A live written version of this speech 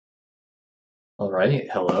Alright,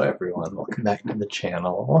 hello everyone, welcome back to the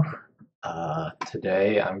channel.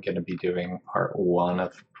 Today I'm going to be doing part one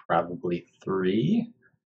of probably three,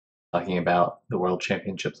 talking about the World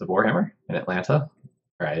Championships of Warhammer in Atlanta,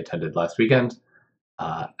 where I attended last weekend.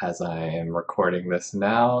 As I am recording this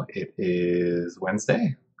now, it is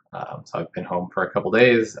Wednesday, so I've been home for a couple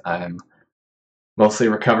days. I'm mostly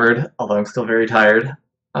recovered, although I'm still very tired,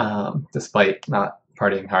 despite not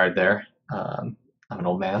partying hard there. I'm an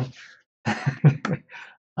old man.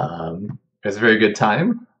 It was a very good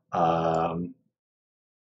time.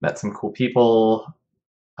 Met some cool people.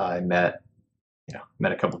 I met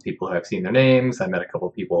a couple of people who I've seen their names. I met a couple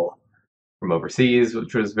of people from overseas,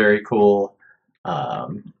 which was very cool.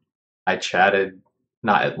 I chatted,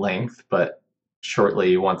 not at length, but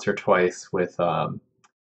shortly once or twice with, oh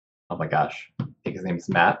my gosh, I think his name is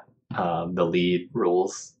Matt, the lead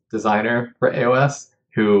rules designer for AOS,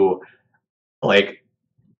 who, like,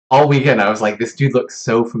 all weekend I was like, this dude looks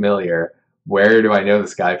so familiar. Where do I know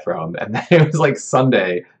this guy from? And then it was like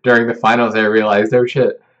Sunday during the finals I realized, oh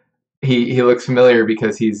shit, he looks familiar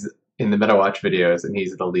because he's in the MetaWatch videos and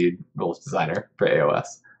he's the lead rules designer for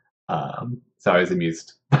AOS. So I was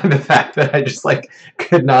amused by the fact that I just like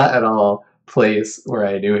could not at all place where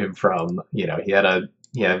I knew him from. You know, he had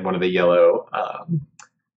one of the yellow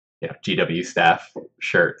GW staff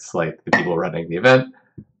shirts, like the people running the event.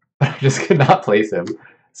 I just could not place him.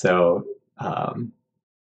 So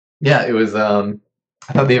yeah, it was. I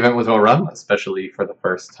thought the event was well run, especially for the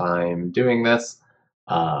first time doing this.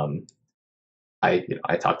 I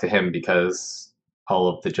talked to him because all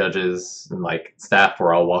of the judges and like staff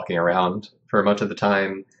were all walking around for much of the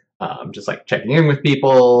time, just like checking in with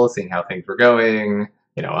people, seeing how things were going.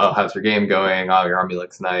 You know, oh, how's your game going? Oh, your army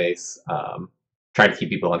looks nice. Trying to keep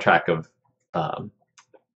people on track of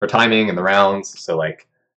for timing and the rounds. So like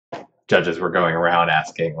judges were going around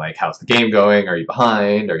asking like, how's the game going? Are you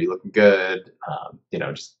behind? Are you looking good? You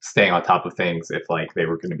know, just staying on top of things if like they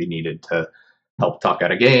were going to be needed to help talk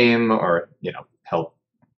out a game or, you know, help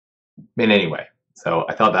in any way. So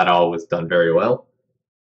I thought that all was done very well.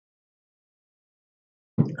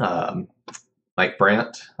 Mike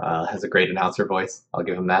Brandt has a great announcer voice. I'll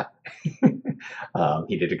give him that.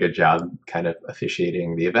 He did a good job kind of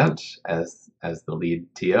officiating the event as the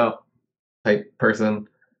lead TO type person.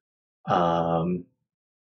 Oh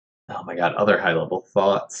my god, other high level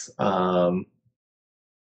thoughts. I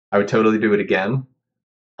would totally do it again.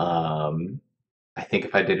 I think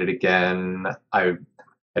if I did it again, I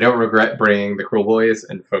don't regret bringing the Kruleboyz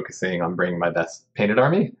and focusing on bringing my best painted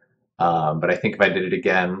army. But I think if I did it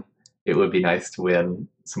again, it would be nice to win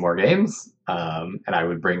some more games, and I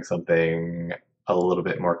would bring something a little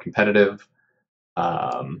bit more competitive.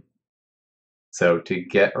 So to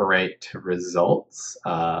get right to results,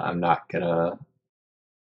 I'm not gonna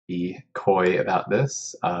be coy about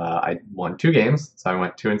this. I won 2 games, so I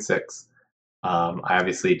went 2-6. I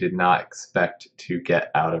obviously did not expect to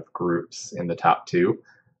get out of groups in the top 2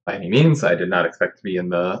 by any means. I did not expect to be in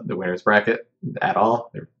the winner's bracket at all.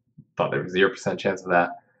 I thought there was 0% chance of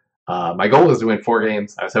that. My goal was to win 4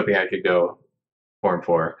 games. I was hoping I could go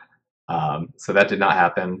 4-4. So that did not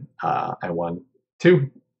happen. I won 2,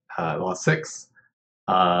 lost 6.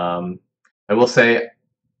 I will say,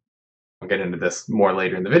 I'll get into this more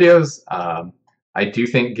later in the videos. I do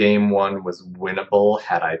think game 1 was winnable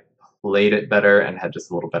had I played it better and had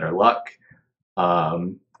just a little better luck.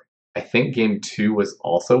 I think game 2 was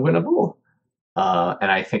also winnable,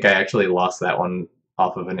 and I think I actually lost that one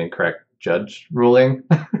off of an incorrect judge ruling,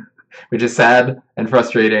 which is sad and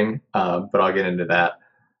frustrating, but I'll get into that.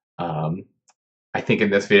 I think in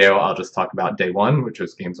this video I'll just talk about day 1, which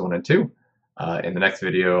was games 1 and 2. In the next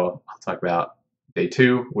video I'll talk about day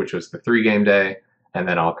 2, which was the 3-game day, and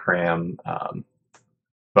then I'll cram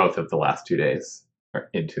both of the last 2 days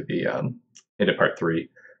into part 3.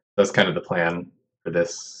 That's kind of the plan for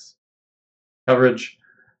this coverage.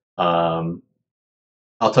 I'll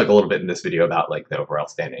talk a little bit in this video about like the overall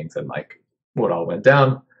standings and like what all went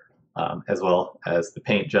down, as well as the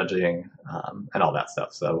paint judging and all that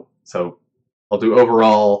stuff. So I'll do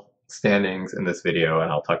overall standings in this video, and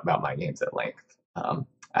I'll talk about my games at length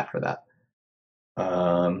after that.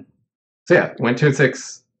 So yeah, went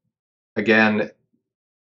 2-6 again.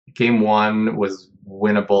 Game 1 was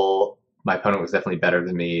winnable. My opponent was definitely better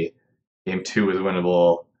than me. Game 2 was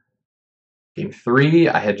winnable. Game 3,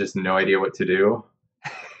 I had just no idea what to do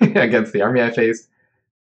against the army I faced.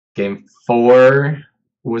 Game 4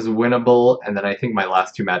 was winnable, and then I think my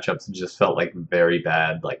last 2 matchups just felt like very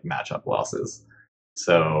bad like matchup losses.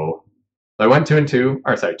 So I went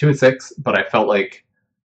 2-6, but I felt like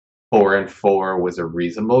 4-4 was a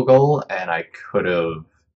reasonable goal, and I could have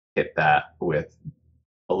hit that with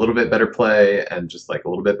a little bit better play and just like a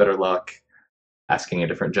little bit better luck, asking a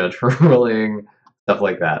different judge for ruling, stuff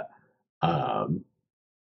like that. Um,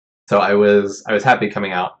 so I was happy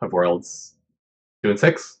coming out of Worlds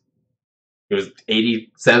 2-6. It was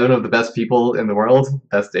 87 of the best people in the world,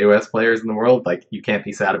 best AOS players in the world. Like you can't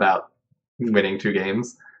be sad about winning 2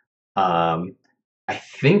 games. Um, I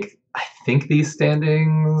think these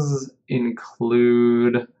standings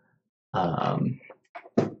um,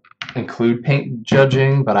 include paint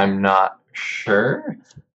judging, but I'm not sure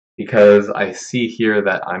because I see here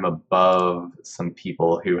that I'm above some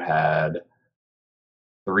people who had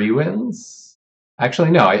 3 wins.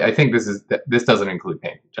 Actually, no, I think this doesn't include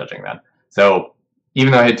paint judging then. So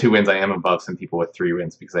even though I had 2 wins, I am above some people with 3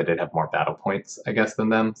 wins because I did have more battle points, I guess, than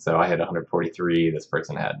them. So I had 143. This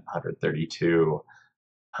person had 132.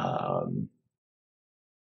 Um,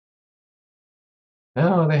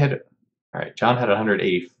 no, they had. All right, John had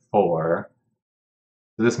 184.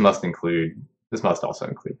 So this must also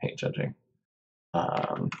include paint judging.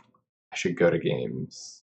 I should go to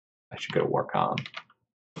games. I should go to Warcom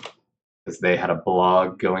because they had a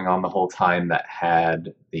blog going on the whole time that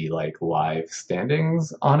had the like live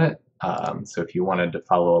standings on it. So if you wanted to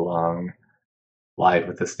follow along live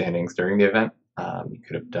with the standings during the event, you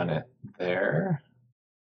could have done it there.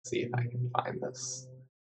 Let's see if I can find this.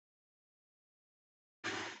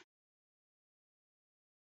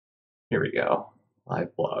 Here we go.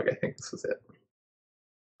 Live blog. I think this was it.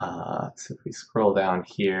 So if we scroll down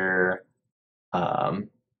here, so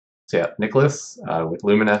yeah, Nicholas with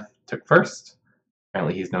Lumineth took first.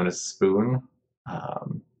 Apparently he's known as Spoon.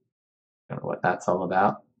 Don't know what that's all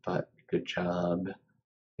about, but good job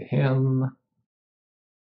to him.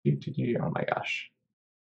 Oh my gosh.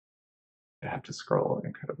 I have to scroll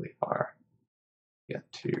incredibly far to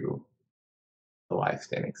get to the live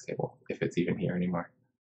standings table, if it's even here anymore.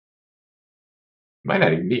 It might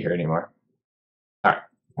not even be here anymore. All right,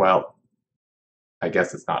 well, I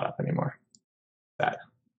guess it's not up anymore. Sad.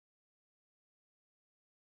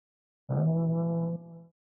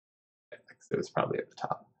 It was probably at the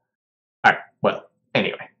top. All right, well,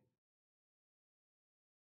 anyway.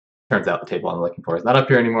 Turns out the table I'm looking for is not up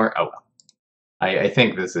here anymore. Oh well. I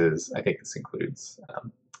think this includes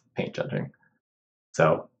paint judging.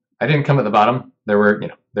 So I didn't come at the bottom. There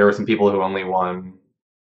were some people who only won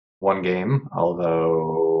 1 game,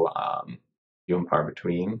 although few and far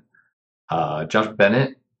between. Josh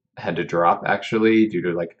Bennett had to drop actually due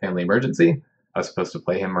to like a family emergency. I was supposed to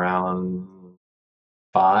play him round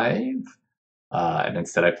 5, and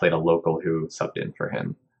instead I played a local who subbed in for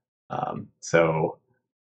him. So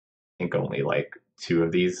I think only like 2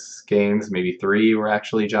 of these games, maybe 3, were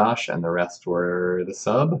actually Josh, and the rest were the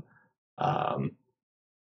sub. And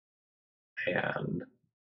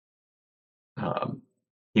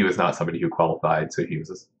he was not somebody who qualified, so he was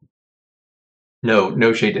just,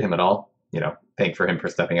 no shade to him at all. Thank for him for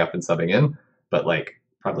stepping up and subbing in, but like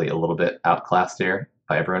probably a little bit outclassed here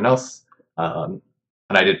by everyone else. And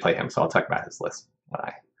I did play him, so I'll talk about his list when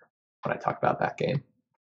I talk about that game.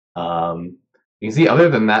 You can see, other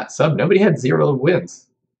than that sub, nobody had 0 wins,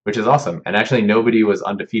 which is awesome. And actually, nobody was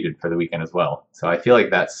undefeated for the weekend as well. So I feel like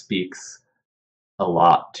that speaks a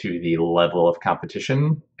lot to the level of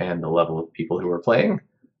competition and the level of people who were playing.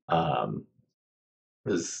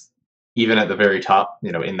 Was even at the very top,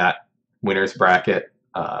 in that winners bracket,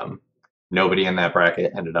 nobody in that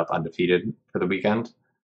bracket ended up undefeated for the weekend.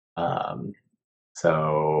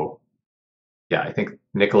 So yeah, I think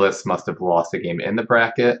Nicholas must have lost a game in the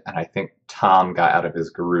bracket, and I think Tom got out of his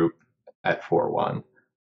group at 4-1.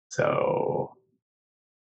 So,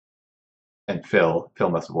 and Phil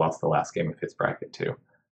must have lost the last game of his bracket too.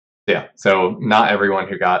 Yeah, so not everyone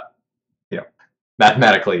who got,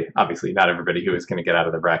 mathematically, obviously, not everybody who was going to get out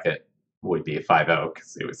of the bracket would be a 5-0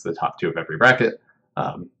 because it was the top 2 of every bracket.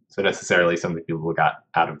 So necessarily, some of the people who got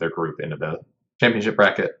out of their group into the championship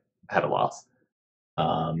bracket had a loss.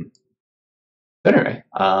 But anyway,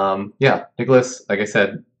 yeah, Nicholas, like I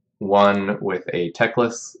said, won with a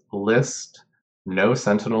techless list, no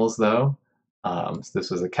sentinels though. So this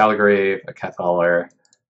was a Calgrave, a Cathaller,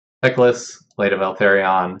 techless, Blade of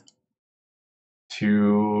Eltharion,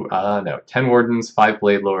 10 Wardens, 5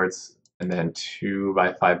 Blade Lords, and then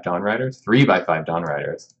 2x5 Dawn Riders, 3x5 Dawn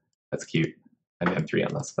Riders. That's cute. And then 3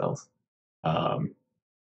 endless spells. I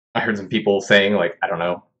heard some people saying, like, I don't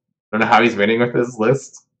know how he's winning with this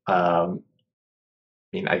list. I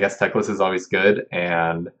guess techless is always good,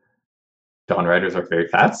 and Dawn Riders are very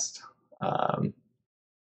fast.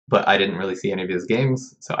 But I didn't really see any of his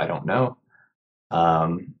games, so I don't know.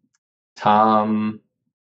 Tom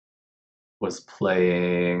was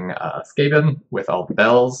playing Skaven with all the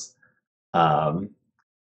bells. I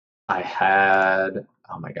had,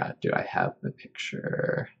 oh my god, do I have the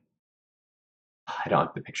picture? I don't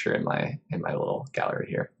have the picture in my little gallery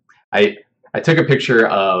here. I took a picture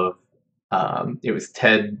of it was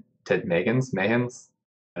Ted Mahans,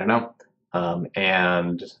 I don't know,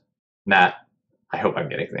 and Matt. I hope I'm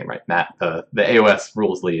getting his name right. Matt, the AOS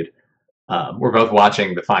rules lead. We're both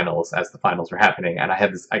watching the finals as the finals were happening, and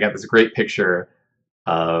I got this great picture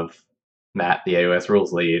of Matt, the AOS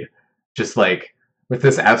rules lead, just like with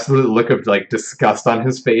this absolute look of like disgust on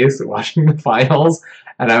his face watching the finals,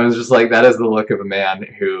 and I was just like, that is the look of a man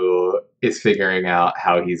who is figuring out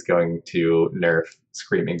how he's going to nerf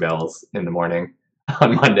Screaming Bells in the morning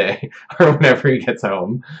on Monday or whenever he gets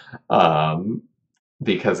home,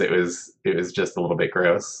 because it was just a little bit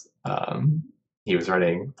gross. He was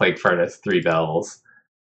running Plague Furnace, 3 bells,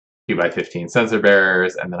 2x15 sensor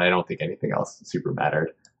bearers, and then I don't think anything else super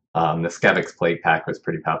mattered. The Skavix Plague Pack was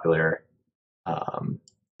pretty popular.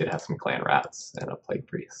 Did have some clan rats and a plague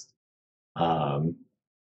priest.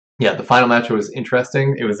 Yeah, the final match was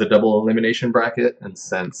interesting. It was a double elimination bracket, and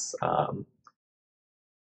since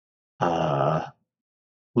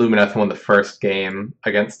Lumineth won the first game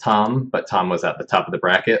against Tom, but Tom was at the top of the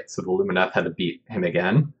bracket, so the Lumineth had to beat him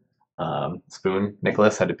again. Spoon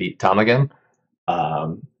Nicholas had to beat Tom again.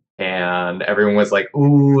 And everyone was like,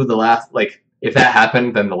 ooh, the last, like, if that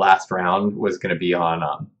happened, then the last round was going to be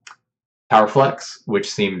on Powerflex, which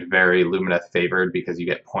seemed very Lumineth favored because you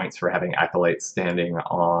get points for having acolytes standing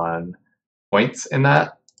on points in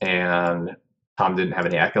that, and Tom didn't have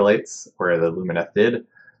any acolytes, where the Lumineth did.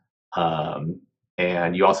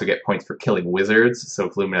 And you also get points for killing wizards, so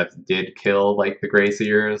if Lumineth did kill, like, the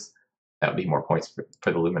Greyseers, that would be more points for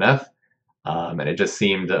the Lumineth. And it just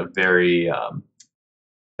seemed a very,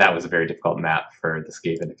 that was a very difficult map for the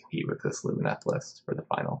Skaven to compete with this Lumineth list for the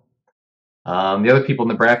final. The other people in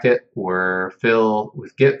the bracket were Phil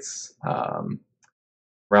with Gitz,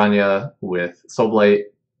 Rania with Soulblight,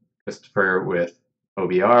 Christopher with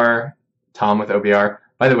OBR, Tom with OBR.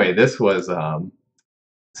 By the way, this was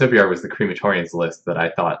OBR was the Crematorians list that I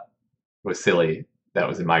thought was silly that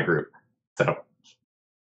was in my group. So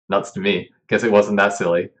nuts to me, because it wasn't that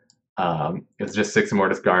silly. It was just 6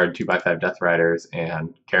 Immortus Guard, 2x5 Death Riders,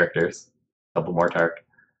 and characters, double Mortark,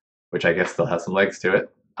 which I guess still has some legs to it.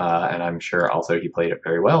 And I'm sure also he played it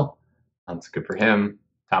very well. It's good for him.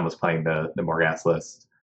 Tom was playing the Morghast list.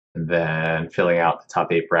 And then filling out the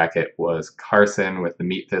top 8 bracket was Carson with the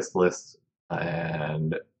Meat Fist list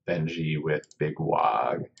and Benji with Big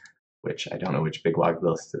Wog, which I don't know which Big Wog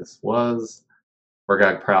list this was.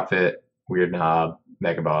 Wargog Prophet, Weird Knob,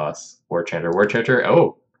 Mega Boss, War Chanter.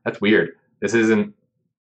 Oh, that's weird. This doesn't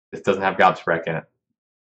have Gobsprack in it.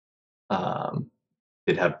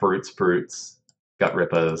 It had Brutes, Gut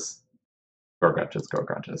Rippas,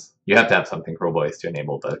 Gorgrunches. You have to have something Kruleboyz to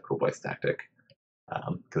enable the Kruleboyz tactic.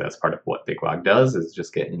 Because that's part of what Big Wog does, is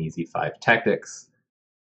just get an easy 5 tactics.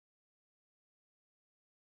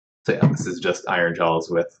 So yeah, this is just Iron Jaws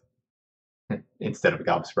with, instead of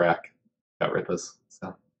Gobsprack, Gut Rippas.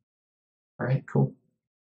 So, alright, cool.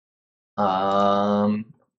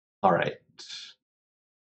 Alright.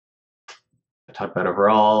 Talk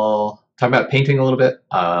about painting a little bit.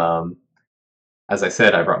 As I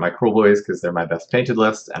said, I brought my Kruleboyz because they're my best painted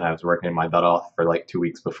list, and I was working my butt off for like 2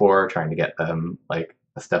 weeks before, trying to get them like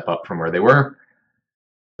a step up from where they were.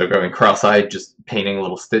 So going cross-eyed, just painting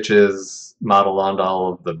little stitches, modeled onto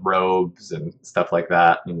all of the robes and stuff like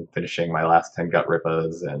that, and finishing my last 10 Gut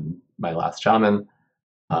Rippas and my last Shaman.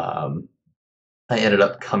 I ended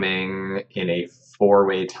up coming in a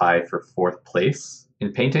 4-way tie for 4th place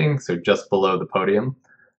in painting, so just below the podium.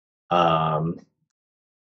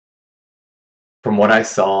 From what I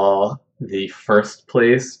saw, the 1st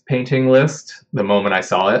place painting list, the moment I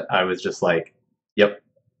saw it, I was just like, yep,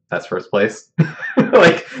 that's 1st place.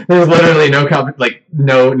 Like, there was literally no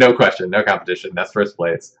question, no competition, that's 1st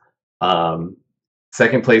place.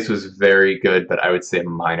 2nd place was very good, but I would say a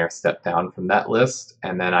minor step down from that list.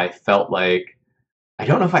 And then I felt like, I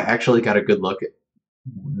don't know if I actually got a good look at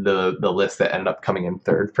the list that ended up coming in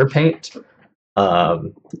 3rd for paint.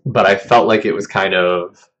 But I felt like it was kind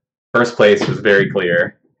of, 1st place was very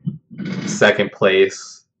clear. 2nd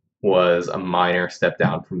place was a minor step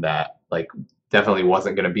down from that. Like, definitely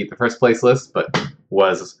wasn't going to beat the 1st place list, but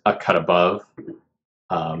was a cut above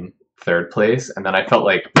 3rd place. And then I felt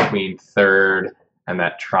like between 3rd and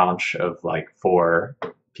that tranche of like 4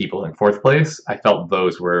 people in 4th place, I felt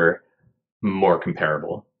those were more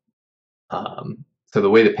comparable. So the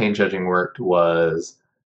way the paint judging worked was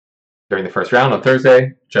during the 1st round on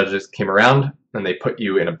Thursday, judges came around, and they put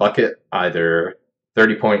you in a bucket, either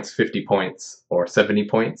 30 points, 50 points, or 70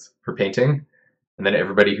 points for painting. And then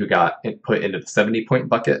everybody who got put into the 70-point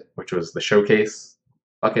bucket, which was the showcase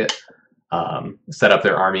bucket, set up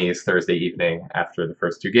their armies Thursday evening after the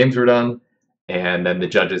first 2 games were done. And then the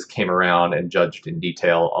judges came around and judged in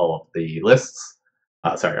detail all of the lists,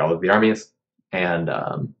 all of the armies. And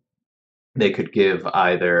they could give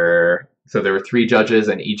either, so there were 3 judges,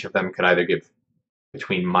 and each of them could either give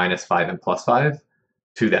between -5 and +5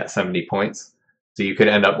 to that 70 points. So you could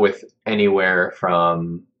end up with anywhere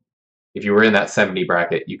from, if you were in that 70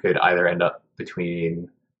 bracket, you could either end up anywhere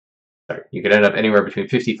between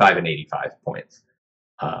 55 and 85 points.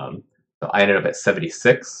 So I ended up at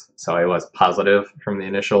 76, so I was positive from the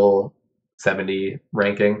initial 70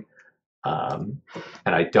 ranking. And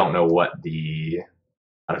I don't know what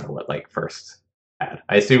like first had.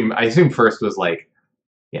 I assume first was like,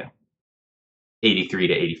 83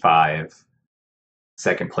 to 85.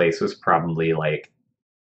 Second place was probably like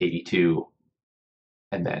 82.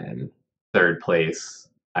 And then third place,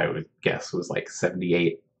 I would guess, was like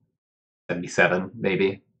 78, 77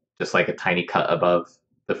 maybe. Just like a tiny cut above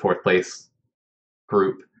the 4th place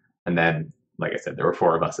group. And then, like I said, there were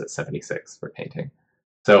 4 of us at 76 for painting.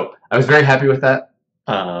 So I was very happy with that.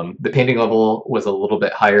 The painting level was a little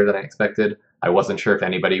bit higher than I expected. I wasn't sure if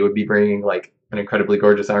anybody would be bringing like an incredibly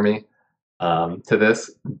gorgeous army to this,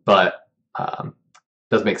 but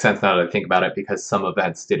does make sense now that I think about it, because some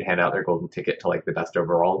events did hand out their golden ticket to like the best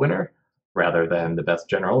overall winner rather than the best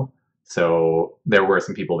general. So there were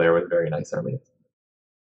some people there with very nice armies.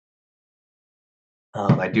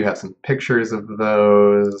 I do have some pictures of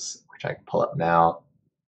those, which I can pull up now.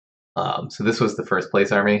 So this was the first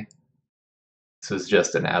place army. This was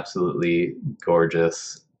just an absolutely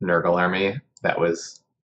gorgeous Nurgle army that was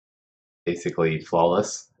basically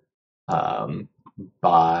flawless.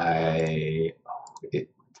 By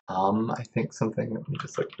Tom, I think something. Let me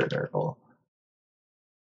just look for Nurgle.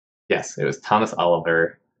 Yes, it was Thomas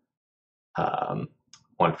Oliver.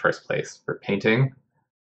 Won first place for painting.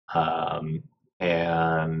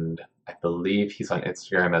 And I believe he's on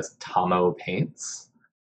Instagram as Tomo Paints.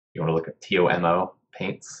 If you want to look at TOMO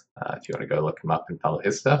Paints, if you want to go look him up and follow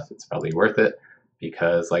his stuff, it's probably worth it,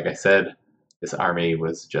 because like I said, this army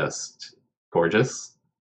was just gorgeous.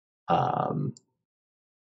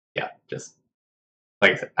 Yeah, just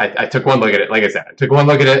like I said, I took one look at it. Like I said, I took one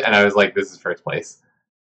look at it and I was like, this is first place.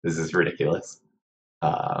 This is ridiculous.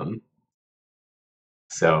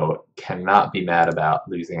 So cannot be mad about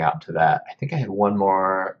losing out to that. I think I had one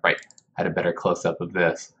more, right, I had a better close-up of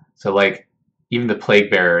this. So like, even the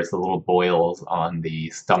plague bearers, the little boils on the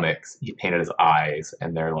stomachs, he painted as eyes,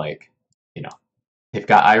 and they're like, they've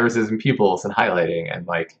got irises and pupils and highlighting, and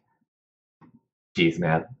like, geez,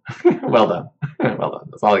 man, well done, well done.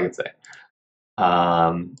 That's all I can say.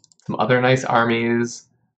 Some other nice armies.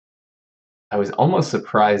 I was almost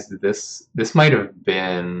surprised this might have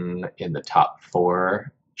been in the top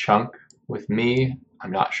 4 chunk with me.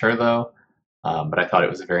 I'm not sure though, but I thought it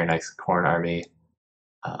was a very nice Khorne army.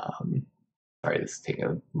 Sorry, this is taking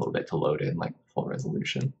a little bit to load in, like full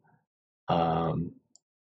resolution. But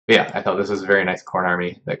yeah, I thought this was a very nice Khorne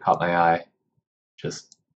army that caught my eye.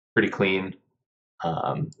 Just pretty clean.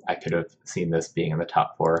 I could have seen this being in the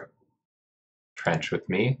top 4 trench with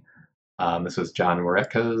me. This was John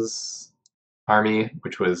Moretka's army,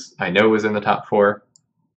 which I know was in the top 4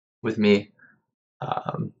 with me.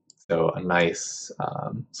 So a nice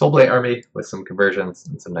Soulblight army with some conversions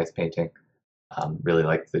and some nice painting. Really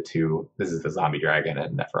like the 2. This is the Zombie Dragon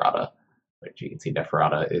and Neferata, which you can see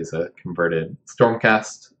Neferata is a converted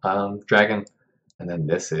Stormcast dragon. And then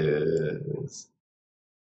this is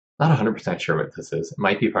not 100% sure what this is. It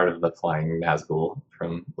might be part of the Flying Nazgul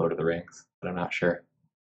from Lord of the Rings, but I'm not sure.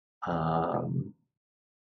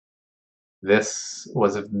 This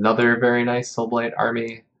was another very nice Soulblight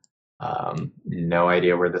army. No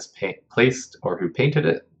idea where this placed or who painted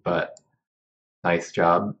it, but nice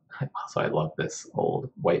job. Also, I love this old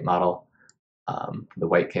white model, the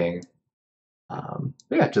White King.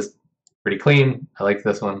 Yeah, just pretty clean. I like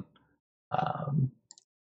this one.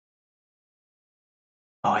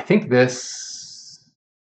 I think this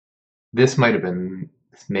may have been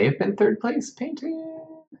 3rd place painting.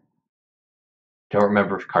 Don't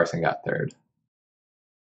remember if Carson got 3rd.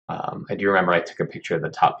 I do remember I took a picture of the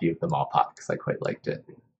top view of the mall pot because I quite liked it.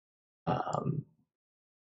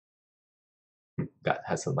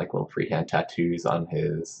 Has some like little freehand tattoos on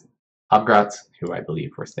his Hobgrots, who I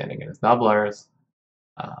believe were standing in his Noblars.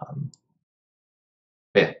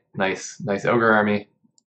 Yeah, nice ogre army.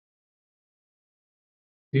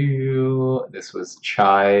 This was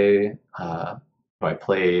Chai So I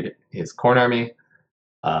played his Corn Army,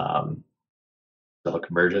 Double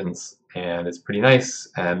Convergence, and it's pretty nice.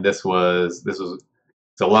 And this was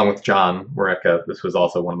so along with John Moreka, this was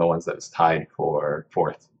also one of the ones that was tied for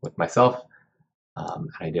fourth with myself.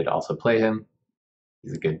 I did also play him.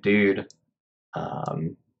 He's a good dude. Yeah,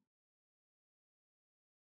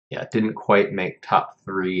 didn't quite make top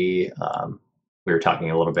three. We were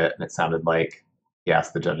talking a little bit, and it sounded like he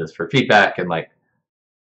asked the judges for feedback, and like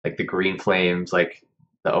the Green Flames, like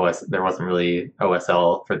the OS, there wasn't really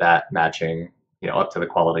OSL for that matching, up to the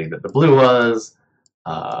quality that the blue was.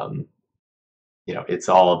 Um, it's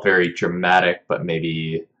all very dramatic, but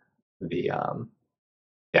maybe the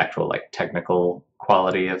actual like technical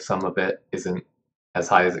quality of some of it isn't as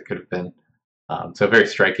high as it could have been. So a very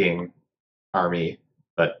striking army,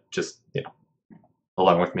 but just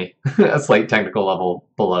along with me, a slight technical level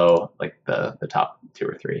below like the top two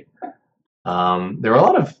or three. There were a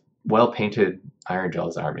lot of well painted Iron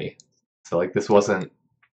Jaws army, so like this wasn't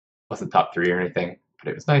top three or anything, but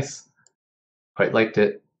it was nice. Quite liked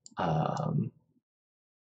it.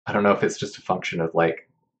 I don't know if it's just a function of like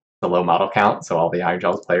the low model count, so all the Iron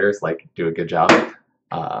Jaws players like do a good job.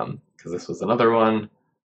 Because this was another one.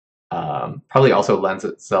 Probably also lends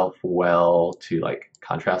itself well to like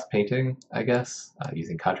contrast painting, I guess,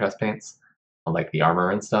 using contrast paints on like the armor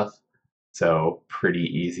and stuff. So pretty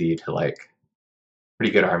easy to like,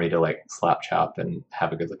 pretty good army to like slap chop and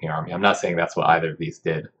have a good looking army. I'm not saying that's what either of these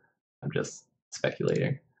did. I'm just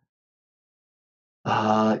speculating.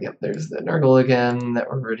 Yep, there's the Nurgle again that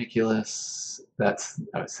were ridiculous. I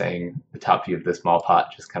was saying, the top view of this small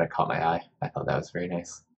pot just kind of caught my eye. I thought that was very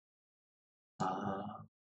nice.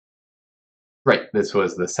 Right, this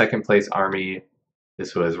was the second place army.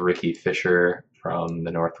 This was Ricky Fisher from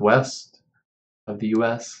the Northwest of the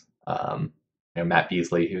US. Matt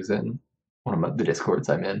Beasley, who's in one of the Discords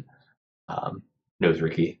I'm in, knows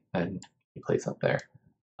Ricky, and he plays up there.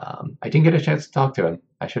 I didn't get a chance to talk to him.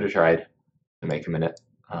 I should have tried to make him in it,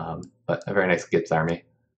 but a very nice Gibbs army.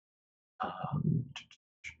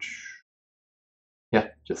 Yeah,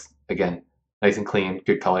 just again, nice and clean,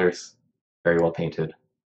 good colors, very well painted.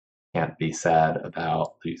 Can't be sad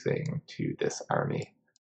about losing to this army.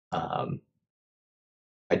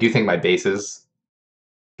 I do think my bases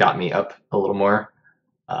got me up a little more,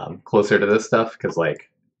 closer to this stuff, because like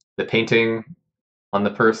the painting on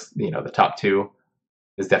the first, the top two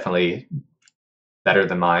is definitely better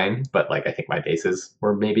than mine, but like I think my bases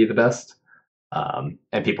were maybe the best. And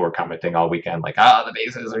people were commenting all weekend like, the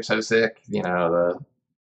bases are so sick, the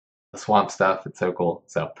swamp stuff, it's so cool.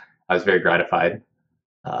 So I was very gratified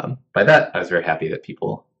by that. I was very happy that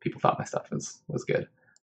people thought my stuff was good.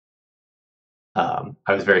 I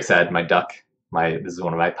was very sad. My duck, this is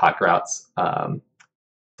one of my pot grouts.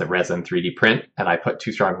 The resin 3D print, and I put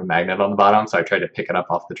too strong of a magnet on the bottom, so I tried to pick it up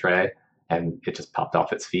off the tray, and it just popped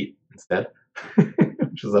off its feet instead,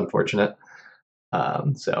 which was unfortunate.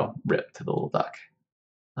 So rip to the little duck.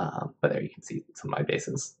 But there you can see some of my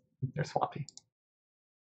bases. They're swampy.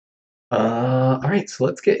 All right, so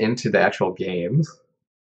let's get into the actual games.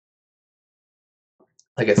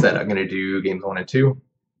 Like I said, I'm going to do games 1 and 2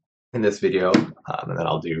 in this video, and then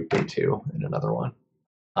I'll do game 2 in another one.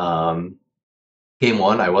 Game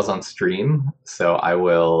 1, I was on stream, so I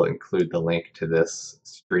will include the link to this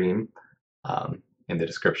stream in the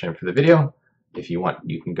description for the video. If you want,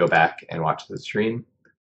 you can go back and watch the stream.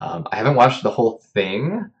 I haven't watched the whole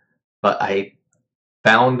thing, but I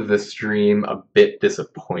found the stream a bit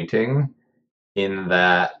disappointing in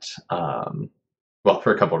that, well,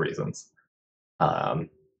 for a couple reasons. The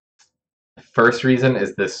first reason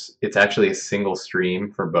is it's actually a single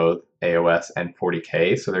stream for both AOS and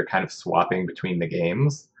 40K, so they're kind of swapping between the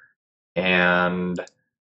games, and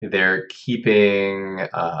they're keeping,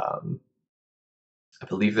 I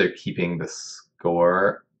believe they're keeping the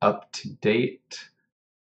score up to date.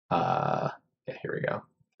 Yeah, here we go.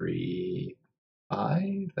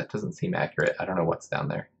 3-5? That doesn't seem accurate. I don't know what's down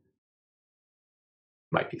there.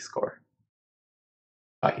 Might be score.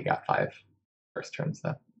 Oh, he got 5 first turns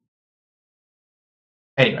though.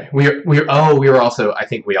 Anyway, we were also, I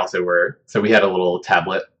think we also were, so we had a little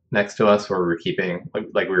tablet next to us where we were keeping,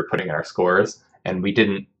 like we were putting in our scores, and we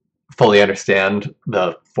didn't fully understand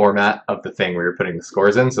the format of the thing we were putting the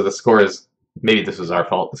scores in. So the scores, maybe this was our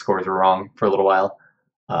fault, the scores were wrong for a little while.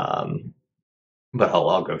 But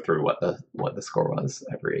I'll go through what the score was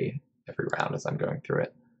every round as I'm going through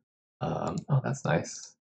it. Oh, that's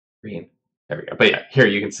nice. Green. There we go. But yeah, here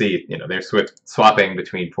you can see, they're swapping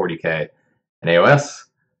between 40K and AOS,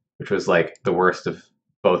 which was like the worst of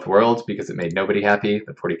both worlds because it made nobody happy.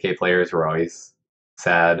 The 40K players were always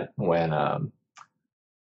sad when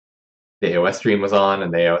the AOS stream was on,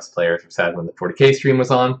 and the AOS players were sad when the 40K stream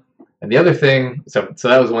was on. And the other thing, so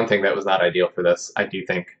that was one thing that was not ideal for this. I do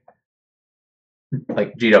think,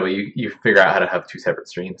 like GW, you figure out how to have 2 separate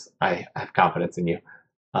streams. I have confidence in you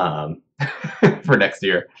um, for next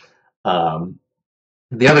year.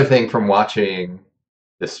 The other thing from watching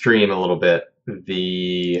the stream a little bit,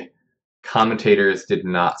 the commentators did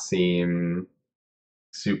not seem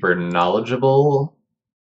super knowledgeable,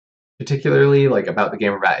 particularly like about the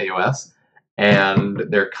game or about AOS, and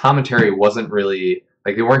their commentary wasn't really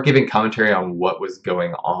like they weren't giving commentary on what was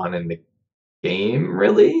going on in the game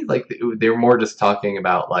really. Like they were more just talking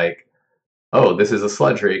about like, oh, this is a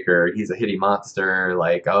sludge raker, he's a hitty monster,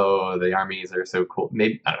 like, oh, the armies are so cool.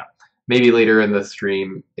 Maybe I don't know. Maybe later in the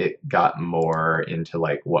stream it got more into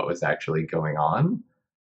like what was actually going on.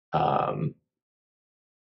 Um,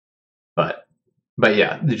 but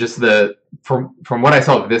yeah, just from what I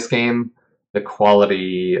saw of this game, the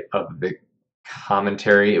quality of the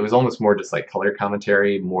commentary, it was almost more just like color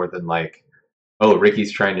commentary more than like, oh,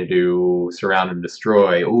 Ricky's trying to do surround and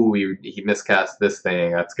destroy. Oh, he miscast this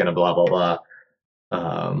thing. That's gonna blah blah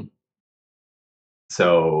blah.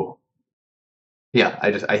 So yeah,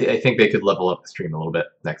 I think they could level up the stream a little bit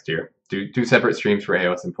next year. Do separate streams for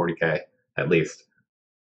AOS and 40K at least,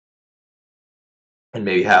 and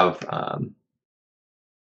maybe have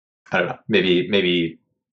I don't know. Maybe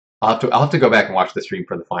I'll have to go back and watch the stream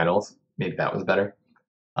for the finals. Maybe that was better.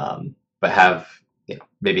 But have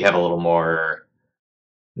maybe have a little more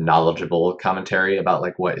knowledgeable commentary about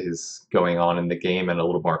like what is going on in the game and a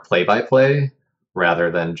little more play by play rather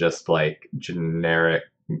than just like generic,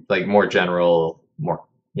 like more general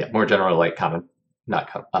like comment, not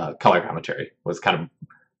color commentary was kind of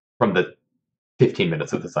from the 15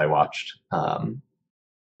 minutes of this I watched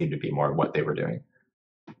seemed to be more what they were doing.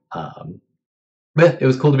 But it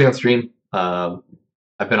was cool to be on stream.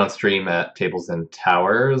 I've been on stream at Tables and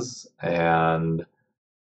Towers, and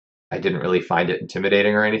I didn't really find it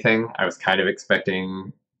intimidating or anything. I was kind of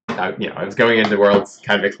expecting, I was going into Worlds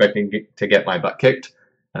kind of expecting to get my butt kicked,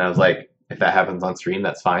 and I was like, if that happens on stream,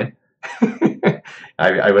 that's fine.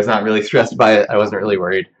 I was not really stressed by it. I wasn't really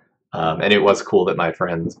worried. And it was cool that my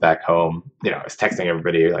friends back home, I was texting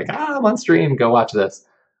everybody like, I'm on stream, go watch this.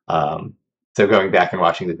 So going back and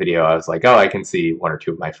watching the video, I was like, oh, I can see one or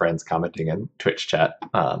two of my friends commenting in Twitch chat.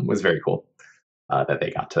 Was very cool that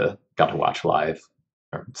they got to watch live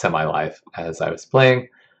or semi-live as I was playing.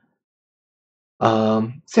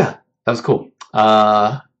 So yeah, that was cool.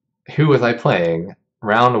 Who was I playing?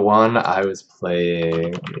 Round 1, I was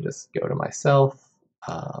playing. Let me just go to myself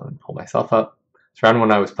and pull myself up. So round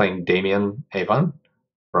 1, I was playing Damien Avon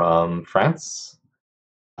from France.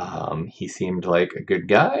 He seemed like a good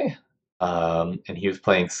guy. And he was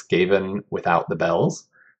playing Skaven without the bells.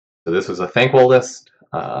 So this was a Thankwall list.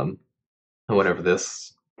 And whatever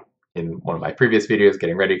this, in one of my previous videos,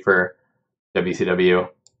 getting ready for WCW,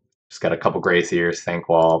 just got a couple Grey Seers,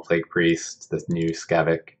 Thankwall, Plague Priest, this new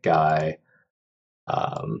Skavik guy,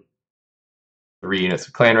 3 units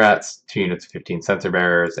of Clan Rats, 2 units of 15 Censor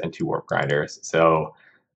Bearers, and 2 Warp Grinders. So,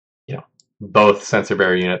 both Censor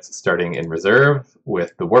Bearer units starting in reserve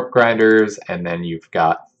with the Warp Grinders, and then you've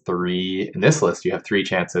got 3, in this list, you have 3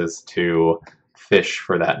 chances to fish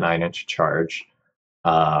for that 9-inch charge.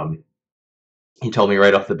 He told me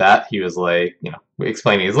right off the bat, he was like,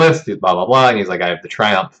 explaining his list, blah, blah, blah, and he's like, I have the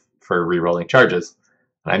Triumph for re-rolling charges.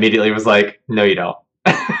 And I immediately was like, no, you don't.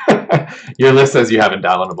 Your list says you have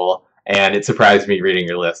Indomitable, and it surprised me reading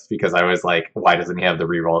your list because I was like, why doesn't he have the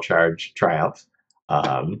re-roll charge Triumph?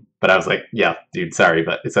 But I was like, yeah, dude, sorry,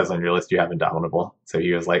 but it says on your list you have Indomitable. So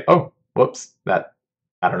he was like, oh, whoops, I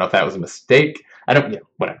don't know if that was a mistake.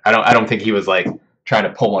 Whatever. I don't think he was like trying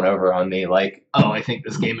to pull one over on me, like, oh, I think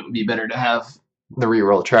this game it would be better to have the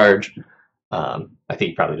reroll charge. I think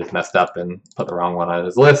he probably just messed up and put the wrong one on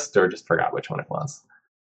his list, or just forgot which one it was.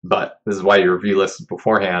 But this is why you review lists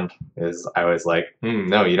beforehand. Is I was like,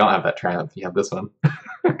 no, you don't have that Triumph. You have this one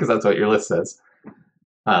because that's what your list says.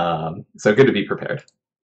 So good to be prepared.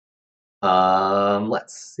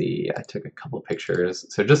 Let's see. I took a couple of pictures.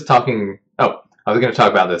 So just talking. Oh, I was going to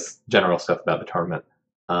talk about this general stuff about the tournament.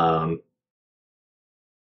 So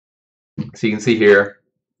you can see here,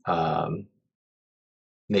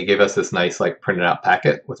 they gave us this nice like printed out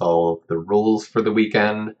packet with all of the rules for the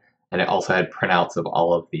weekend, and it also had printouts of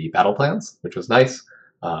all of the battle plans, which was nice.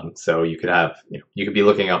 So you could have, you could be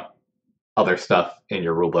looking up other stuff in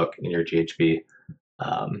your rulebook in your GHB,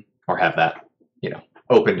 or have that,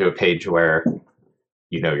 open to a page where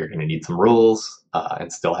you're going to need some rules,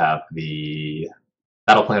 and still have the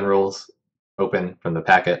battle plan rules open from the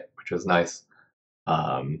packet, which was nice.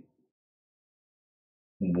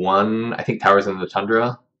 one, I think Towers in the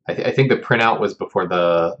Tundra. I think the printout was before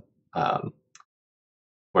the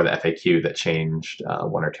FAQ that changed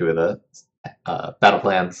one or two of the battle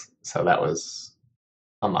plans, so that was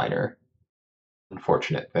a minor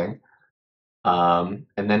unfortunate thing. And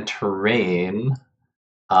then terrain.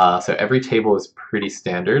 So every table is pretty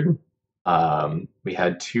standard. We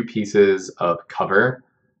had two pieces of cover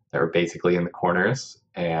that were basically in the corners,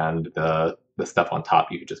 and the stuff on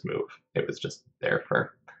top you could just move. It was just there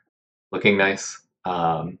for looking nice.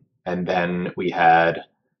 And then we had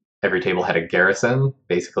every table had a garrison,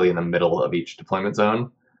 basically in the middle of each deployment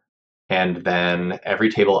zone. And then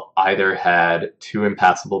every table either had two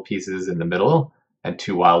impassable pieces in the middle and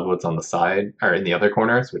two wildwoods on the side, or in the other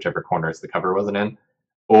corners, whichever corners the cover wasn't in,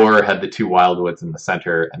 or had the two wildwoods in the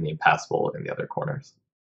center and the impassable in the other corners.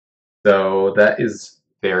 So that is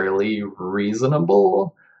fairly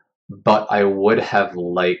reasonable, but I would have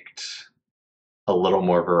liked a little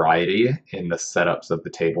more variety in the setups of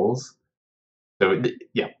the tables. So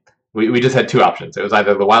yeah, we just had two options. It was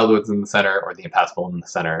either the wildwoods in the center or the impassable in the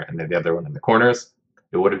center, and then the other one in the corners.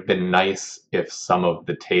 It would have been nice if some of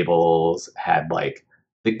the tables had like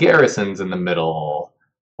the garrisons in the middle,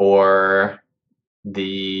 or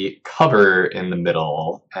the cover in the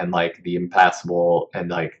middle, and like the impassable and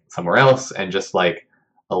like somewhere else, and just like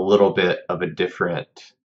a little bit of a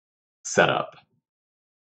different setup.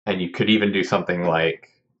 And you could even do something like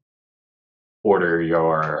order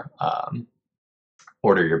your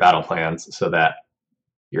battle plans so that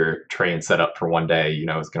your train set up for one day, you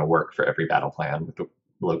know, is going to work for every battle plan with the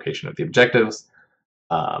location of the objectives.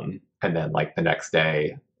 And then like the next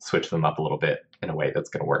day, switch them up a little bit in a way that's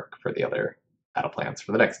going to work for the other battle plans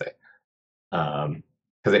for the next day.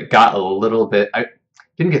 Because it got a little bit,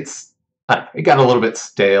 it got a little bit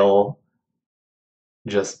stale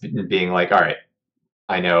just being like, all right,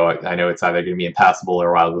 I know it's either going to be impassable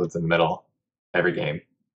or wildwoods in the middle every game,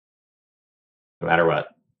 no matter what.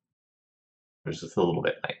 It was just a little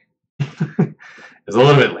bit lame. It was a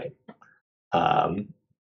little bit lame.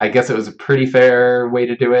 I guess it was a pretty fair way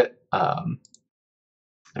to do it.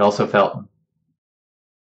 It also did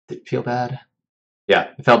it feel bad? Yeah,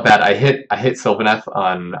 it felt bad. I hit Sylvaneth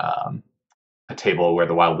on a table where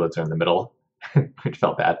the wildwoods are in the middle, which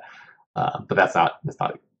felt bad. But that's not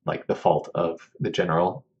like the fault of the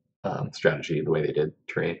general strategy, the way they did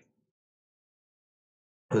terrain.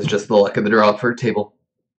 It was just the luck of the draw for a table.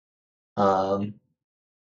 Right,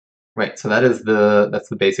 so that's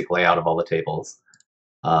the basic layout of all the tables.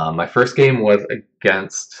 My first game was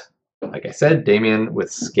against, like I said, Damien with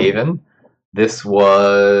Skaven. This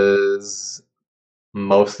was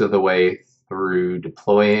most of the way through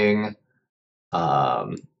deploying.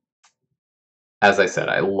 As I said,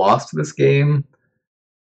 I lost this game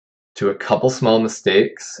to a couple small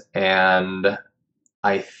mistakes, and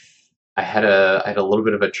I had a little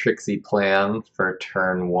bit of a tricksy plan for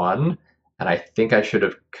turn one, and I think I should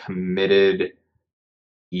have committed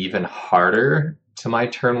even harder to my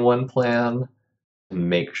turn one plan to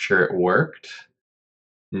make sure it worked.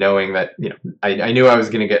 Knowing that, you know, I knew I was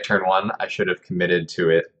going to get turn one, I should have committed to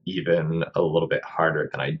it even a little bit harder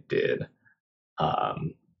than I did.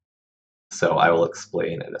 So I will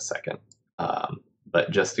explain in a second.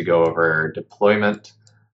 But just to go over deployment,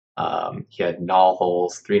 he had null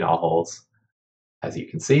holes, 3 null holes, as you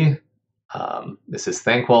can see. This is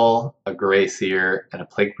Thanquol, a Grey Seer, and a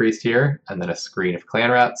Plague Priest here, and then a screen of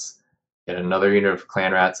Clan Rats. He had another unit of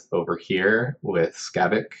Clan Rats over here with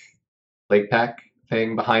Skavic Plague Pack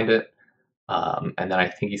thing behind it. And then I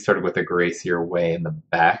think he started with a Grey Seer way in the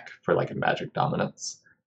back for like a magic dominance.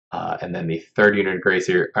 And then the third unit of Grey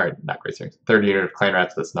Seer, or not Grey Seer, third unit of Clan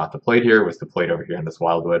Rats that's not deployed here was deployed over here in this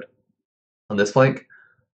Wildwood on this flank.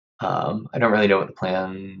 I don't really know what the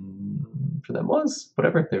plan for them was.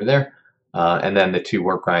 Whatever, they were there. And then the 2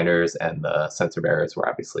 Warp Grinders and the Sensor Bearers were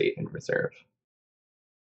obviously in reserve.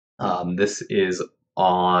 This is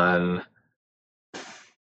on...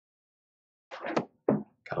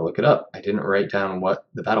 Gotta look it up. I didn't write down what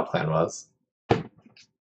the battle plan was.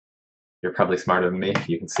 You're probably smarter than me.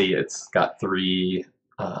 You can see it's got 3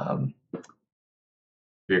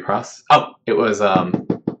 across. Oh, it was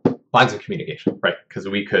lines of communication, right? Because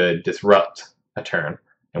we could disrupt a turn,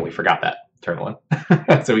 and we forgot that turn 1.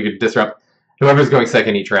 So we could disrupt. Whoever's going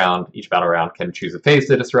second each battle round can choose a phase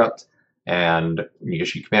to disrupt, and when you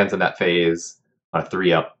issue commands in that phase, on a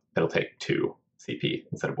 3-up, it'll take 2 CP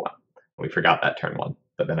instead of 1. We forgot that turn 1,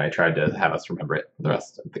 but then I tried to have us remember it for the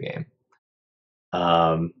rest of the game.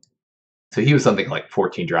 So he was something like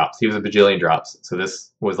 14 drops. He was a bajillion drops. So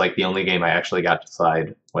this was like the only game I actually got to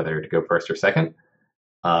decide whether to go first or second.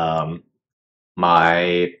 My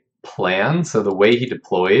plan. So the way he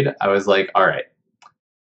deployed, I was like, all right,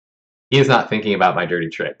 he is not thinking about my dirty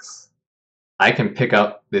tricks. I can pick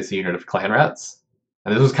up this unit of clan rats.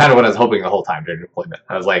 And this was kind of what I was hoping the whole time during deployment.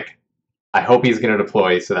 I was like, I hope he's going to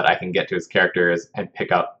deploy so that I can get to his characters and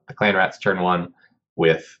pick up the clan rats turn 1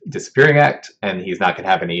 with Disappearing Act, and he's not going to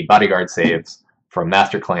have any bodyguard saves from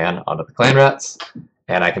Master Clan onto the clan rats,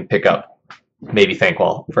 and I can pick up maybe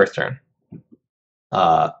Thankwall first turn.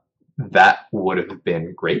 That would have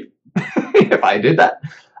been great if I did that.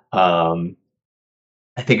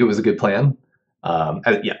 I think it was a good plan.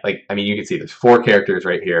 Yeah, like, I mean, you can see there's 4 characters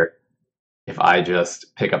right here. If I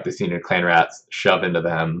just pick up this unit of clan rats, shove into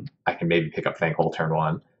them, I can maybe pick up Thankwall turn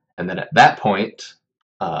 1. And then at that point,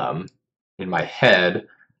 in my head,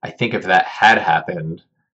 I think if that had happened,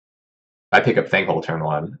 I pick up Thankwall turn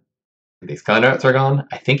 1, and these clan rats are gone,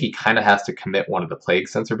 I think he kind of has to commit one of the Plague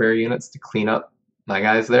Sensor Bearer units to clean up my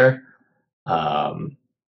guys there,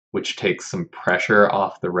 which takes some pressure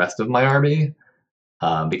off the rest of my army.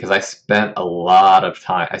 Because I spent a lot of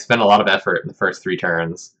effort in the first 3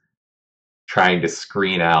 turns trying to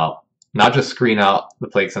screen out, not just screen out the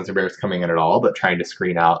Plague Sensor Bears coming in at all, but trying to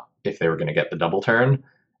screen out if they were going to get the double turn.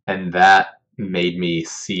 And that made me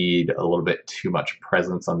cede a little bit too much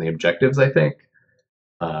presence on the objectives, I think.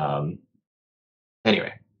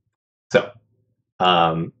 Anyway, so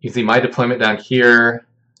you see my deployment down here.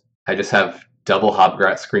 I just have double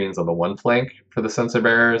Hobgrat screens on the one flank for the Sensor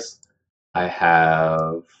Bearers. I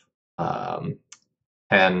have 10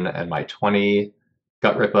 and my 20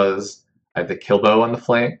 Gut Rippas. I have the Killbow on the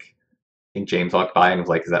flank. I think James walked by and was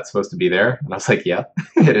like, is that supposed to be there? And I was like, yeah,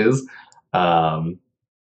 it is. I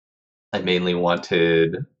mainly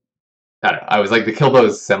wanted, I don't know, I was like, the Killbow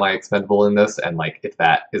is semi-expendable in this, and like, if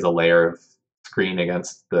that is a layer of screen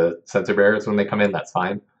against the Sensor Bearers when they come in, that's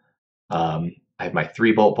fine. I have my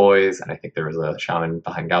 3 Bolt Boys, and I think there was a Shaman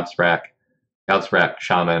behind Gobsprak. Gobsprak,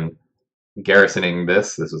 Shaman, garrisoning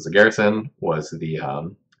this was a garrison, was the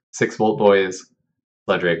 6 Bolt Boys,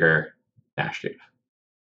 Bloodraker, Ashtooth.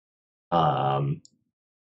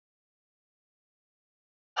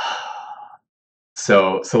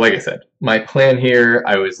 So like I said, my plan here,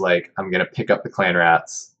 I was like, I'm going to pick up the clan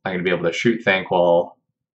rats. I'm going to be able to shoot Thankwall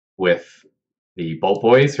with the Bolt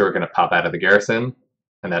Boys who are going to pop out of the garrison,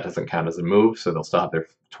 and that doesn't count as a move, so they'll still have their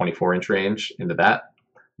 24-inch range into that.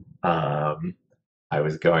 I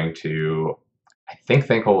was going to, I think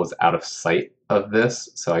Thankwall was out of sight of this,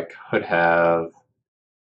 so I could have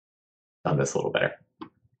done this a little better.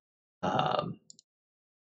 All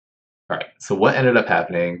right, so what ended up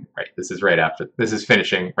happening, right, this is right after, this is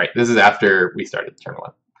finishing, right, this is after we started turn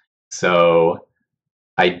 1. So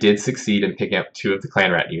I did succeed in picking up 2 of the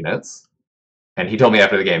clan rat units, and he told me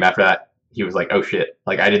after the game, after that, he was like, oh shit,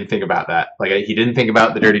 like I didn't think about that. Like he didn't think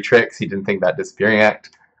about the dirty tricks, he didn't think about Disappearing Act,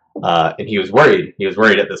 and he was worried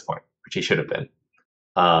at this point, which he should have been.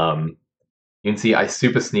 You can see I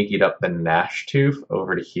super sneakied up the Ashtooth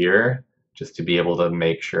over to here, just to be able to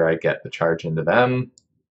make sure I get the charge into them.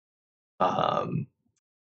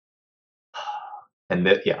 And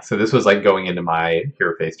yeah, so this was like going into my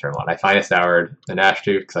hero phase turn 1. I finest houred the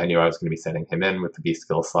Ashtooth because I knew I was going to be sending him in with the beast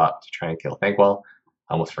skill slot to try and kill Thankwall.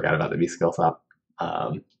 I almost forgot about the beast skill slot.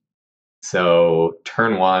 So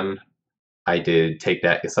turn 1, I did take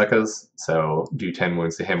that Yasukas, so do 10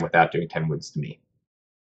 wounds to him without doing 10 wounds to me.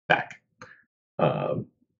 Back.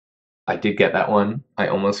 I did get that one. I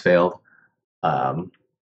almost failed.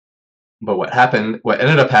 But what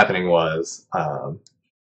ended up happening was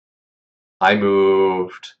I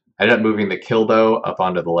ended up moving the Killbow up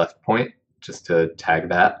onto the left point just to tag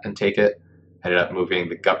that and take it. I ended up moving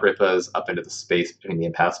the Gut Rippas up into the space between the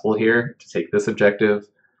Impassable here to take this objective.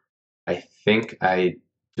 I think I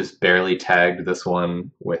just barely tagged this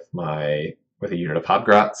one with a unit of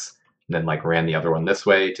Hobgrots, and then like ran the other one this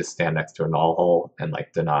way to stand next to a null hole and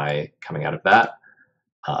like deny coming out of that.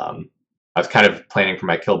 I was kind of planning for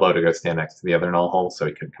my Killbow to go stand next to the other null hole so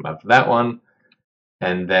he couldn't come out of that one.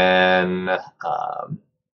 And then,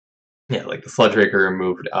 yeah, like the Sludge Raker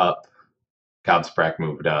moved up, Gobsprak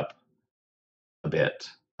moved up a bit,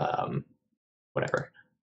 whatever.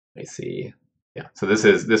 Let me see. Yeah, so this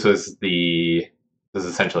is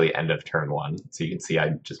essentially end of turn 1. So you can see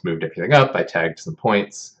I just moved everything up. I tagged some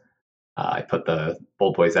points. I put the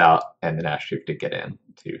Bolt Boys out, and then Ashtooth did get in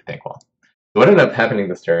to Thankwall. So what ended up happening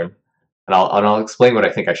this turn, and I'll explain what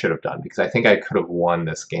I think I should have done, because I think I could have won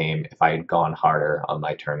this game if I had gone harder on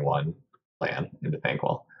my turn 1 plan into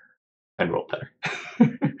Thankwall and rolled better.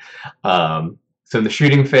 So in the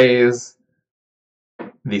shooting phase,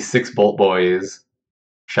 these 6 Bolt Boys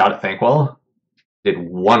shot at Thankwall, did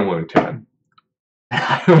 1 wound to him.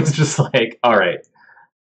 I was just like, all right,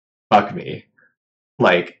 fuck me.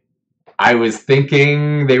 Like, I was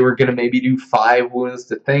thinking they were gonna maybe do 5 wounds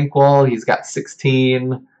to Thankwall. He's got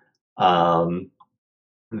 16. Um,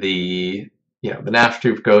 the the Gnash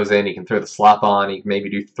Tooth goes in. He can throw the slop on. He can maybe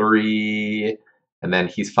do 3, and then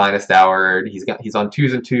he's finest houred. He's on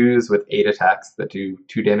 2s and 2s with 8 attacks that do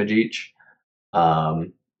 2 damage each.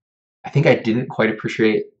 I think I didn't quite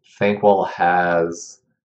appreciate Thankwall he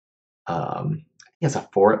has a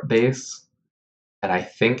 4 base, and I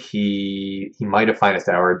think he might have finest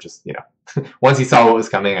houred just once he saw what was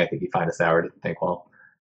coming. I think he finest houred Thankwall,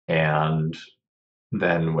 and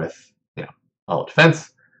then with all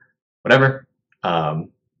defense, whatever.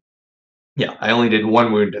 Yeah, I only did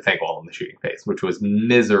 1 wound to Thankwall in the shooting phase, which was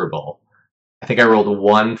miserable. I think I rolled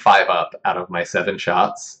 1 5-up out of my 7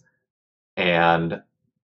 shots, and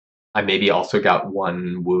I maybe also got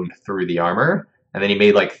 1 wound through the armor, and then he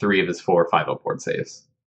made like 3 of his 4 5-up board saves.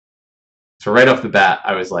 So right off the bat,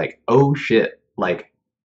 I was like, oh shit, like,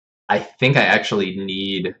 I think I actually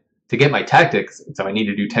need to get my tactics, so I need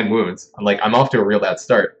to do 10 wounds. I'm like, I'm off to a real bad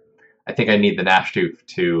start. I think I need the Gnash Tooth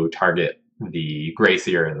to target the Grey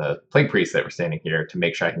Seer and the Plague Priest that were standing here to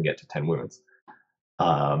make sure I can get to 10 wounds.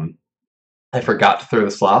 I forgot to throw the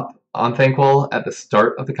slop on Thankwall at the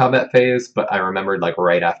start of the combat phase, but I remembered like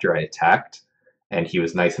right after I attacked, and he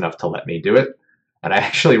was nice enough to let me do it. And I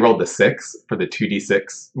actually rolled the 6 for the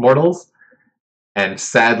 2d6 mortals, and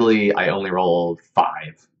sadly I only rolled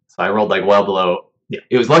 5. So I rolled like well below. Yeah,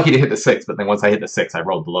 it was lucky to hit the 6, but then once I hit the 6, I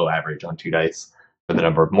rolled below average on 2 dice for the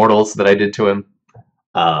number of mortals that I did to him.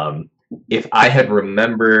 If I had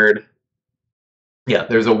remembered, yeah,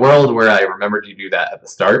 there's a world where I remembered to do that at the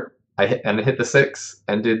start. I hit the 6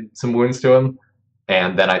 and did some wounds to him,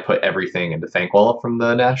 and then I put everything into Thankwall from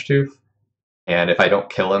the Gnash Tooth. And if I don't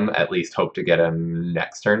kill him, at least hope to get him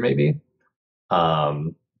next turn, maybe.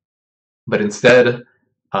 But instead,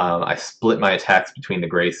 I split my attacks between the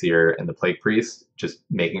Grey Seer and the Plague Priest, just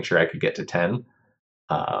making sure I could get to 10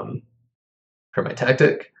 for my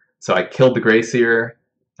tactic. So I killed the Grey Seer,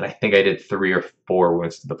 and I think I did 3 or 4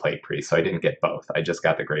 wounds to the Plague Priest, so I didn't get both. I just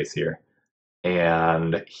got the Grey Seer.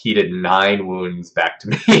 And he did 9 wounds back to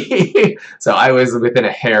me. So I was within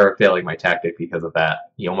a hair of failing my tactic because of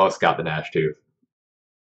that. He almost got the Gnash Tooth.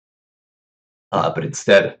 But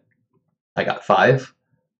instead, I got 5.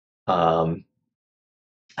 I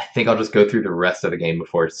think I'll just go through the rest of the game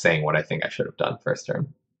before saying what I think I should have done first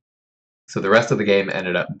turn. So the rest of the game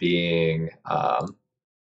ended up being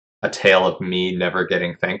a tale of me never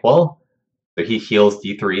getting Thankwall. So he heals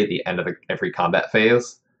D3 at the end of every combat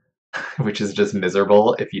phase, which is just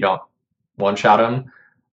miserable if you don't one-shot him.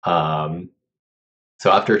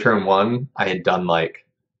 So after turn 1, I had done like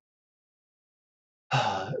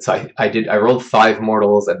so I rolled 5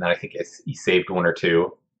 mortals, and then I think he saved 1 or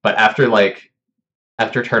 2. But after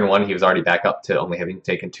turn 1, he was already back up to only having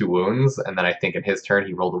taken 2 wounds, and then I think in his turn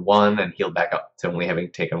he rolled a 1 and healed back up to only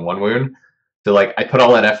having taken 1 wound. So like I put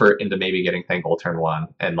all that effort into maybe getting Thankwall turn 1,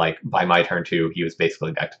 and like by my turn 2, he was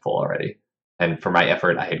basically back to full already. And for my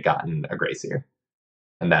effort, I had gotten a Grey Seer,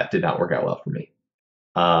 and that did not work out well for me.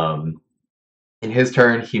 In his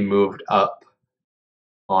turn, he moved up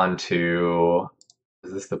onto.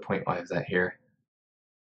 Is this the point? Why is that here?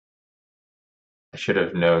 I should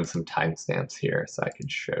have known some timestamps here so I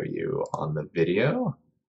could show you on the video.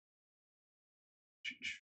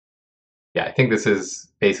 Yeah, I think this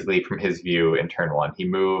is basically from his view in turn 1. He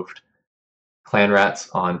moved Clan Rats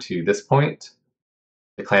onto this point.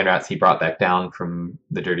 The Clan Rats he brought back down from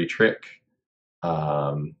the Dirty Trick.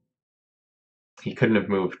 He couldn't have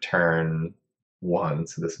moved turn 1,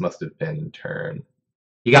 so this must have been turn.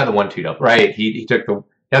 He got the 1-2 double, right? He took the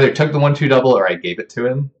either took the 1-2 double or I gave it to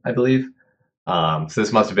him, I believe. So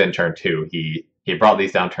this must have been turn 2. He brought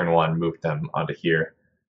these down turn 1, moved them onto here.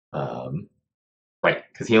 Right,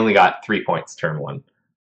 because he only got 3 points turn 1.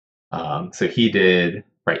 So he did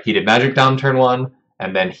magic down turn 1,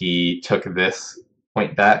 and then he took this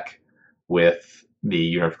point back with the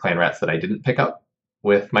unit of Clan Rats that I didn't pick up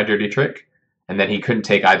with my Dirty Trick, and then he couldn't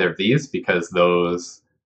take either of these because those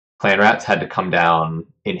Clan Rats had to come down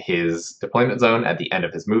in his deployment zone at the end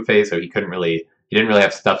of his move phase, so he didn't really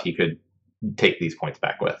have stuff he could take these points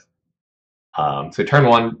back with. So turn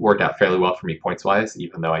 1 worked out fairly well for me points-wise,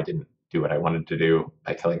 even though I didn't do what I wanted to do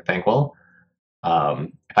by killing Thankwall.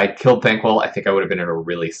 If I killed Thankwall, I think I would have been in a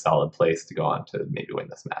really solid place to go on to maybe win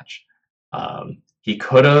this match. He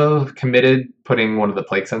could have committed putting one of the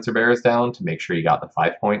Plague Sensor Bearers down to make sure he got the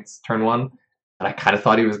 5 points turn 1, and I kind of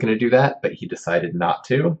thought he was going to do that, but he decided not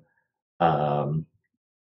to.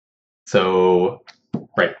 So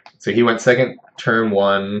he went second turn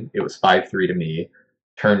 1. It was 5-3 to me.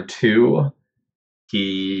 Turn 2,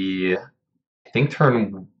 he, I think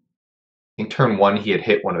turn one he had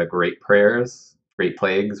hit one of the Great Plagues,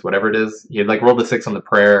 whatever it is. He had like rolled the 6 on the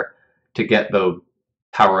prayer to get the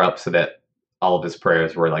power up so that all of his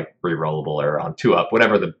prayers were like rerollable or on 2-up,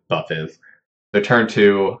 whatever the buff is. So turn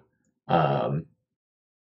two, turn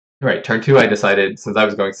two, I decided, since I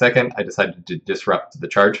was going second, I decided to disrupt the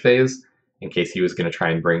charge phase in case he was going to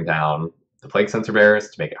try and bring down the Plague Sensor Bearers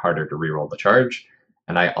to make it harder to reroll the charge.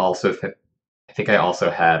 And I also, I think I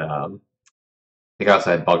also had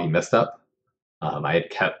Boggy Mist up. I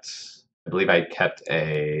believe I had kept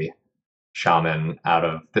a shaman out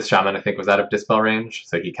of, this shaman I think was out of dispel range,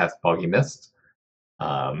 so he cast Boggy Mist.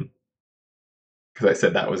 Because I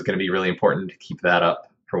said that was going to be really important to keep that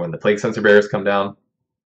up for when the Plague Sensor Bearers come down,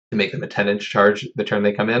 to make them a 10-inch charge the turn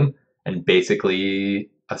they come in, and basically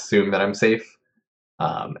assume that I'm safe.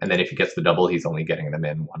 And then if he gets the double, he's only getting them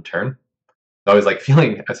in one turn. So I was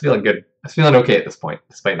feeling good. I was feeling okay at this point,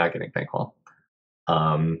 despite not getting Thankful.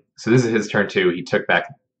 So this is his turn 2. He took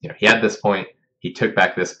back, he had this point. He took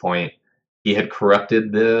back this point. He had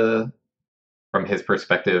corrupted from his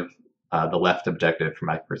perspective, the left objective, from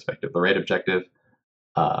my perspective, the right objective.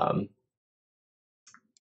 So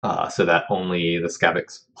that only the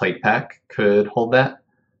Skavix Plague Pack could hold that.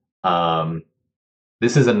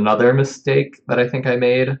 This is another mistake that I think I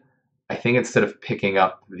made. I think instead of picking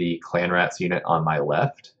up the Clan Rats unit on my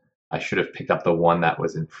left, I should have picked up the one that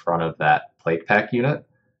was in front of that Plague Pack unit,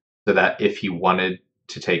 so that if he wanted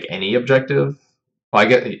to take any objective, well,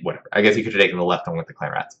 I guess he could have taken the left one with the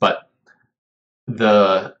Clan Rats. But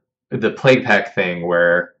the Plague Pack thing,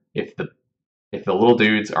 where if the little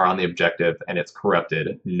dudes are on the objective and it's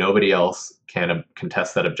corrupted, nobody else can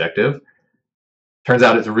contest that objective. Turns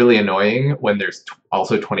out it's really annoying when there's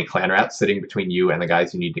also 20 Clan Rats sitting between you and the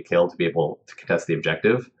guys you need to kill to be able to contest the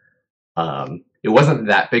objective. It wasn't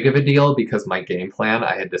that big of a deal because my game plan,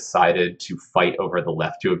 I had decided to fight over the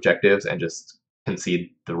left 2 objectives and just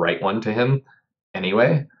concede the right one to him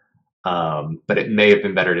anyway. But it may have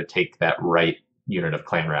been better to take that right unit of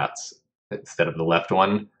Clan Rats instead of the left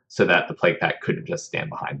one, so that the Plague Pack couldn't just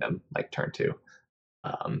stand behind them like turn 2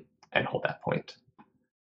 and hold that point.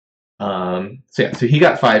 So he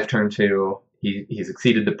got 5 turn 2. He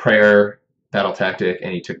succeeded the prayer battle tactic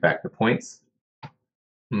and he took back the points.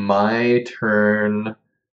 My turn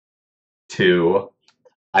 2,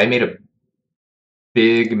 I made a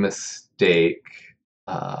big mistake.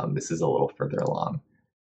 This is a little further along.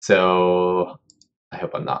 So I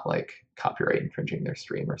hope I'm not copyright infringing their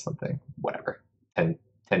stream or something. Whatever. 10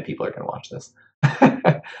 people are going to watch this.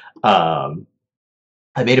 I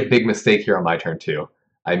made a big mistake here on my turn 2.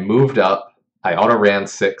 I moved up. I auto ran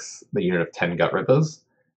 6, the unit of 10 Gut Rippers,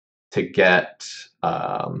 to get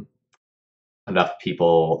enough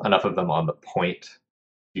of them on the point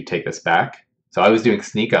to take this back. So I was doing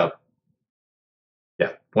sneak up.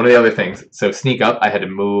 Yeah, one of the other things. So sneak up, I had to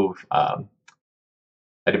move.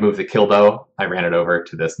 The kill bow. I ran it over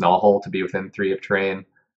to this null hole to be within 3 of terrain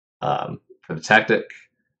for the tactic,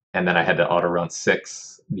 and then I had to auto run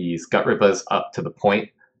 6 these Gut Rippers up to the point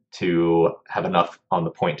to have enough on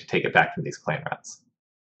the point to take it back from these Clan Rats.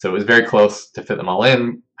 So it was very close to fit them all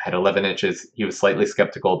in. I had 11 inches. He was slightly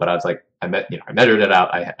skeptical, but I was like, I measured it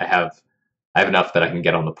out. I have enough that I can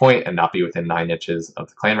get on the point and not be within 9 inches of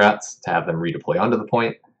the Clan Rats to have them redeploy onto the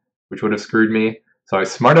point, which would have screwed me. So I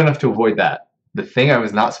was smart enough to avoid that. The thing I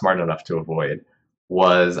was not smart enough to avoid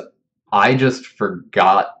was I just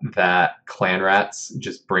forgot that Clan Rats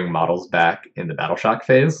just bring models back in the Battle Shock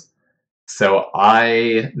phase. So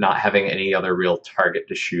I, not having any other real target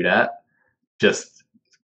to shoot at, just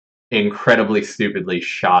incredibly stupidly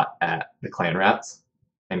shot at the Clan Rats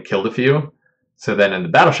and killed a few. So then in the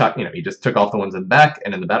Battle Shock, he just took off the ones in the back,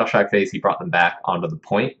 and in the Battle Shock phase, he brought them back onto the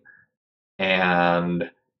point. And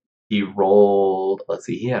he rolled, let's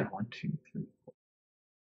see, he had 1, 2, 3,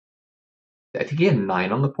 4. I think he had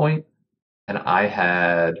 9 on the point, and I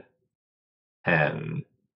had 10.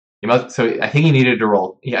 So I think he needed to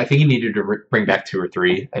roll. I think he needed to bring back 2 or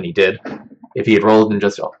 3, and he did. If he had rolled and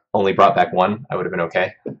just only brought back 1, I would have been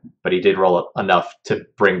okay. But he did roll enough to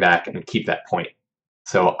bring back and keep that point.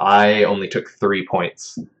 So I only took 3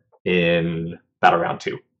 points in Battle Round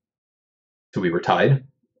 2. So we were tied.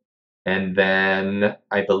 And then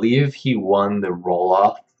I believe he won the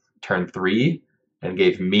roll-off turn 3 and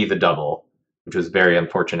gave me the double, which was very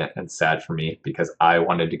unfortunate and sad for me because I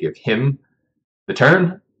wanted to give him the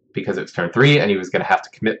turn because it's turn 3 and he was going to have to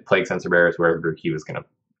commit Plague Sensor Bearers wherever he was going to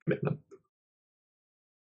commit them.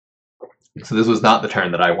 So this was not the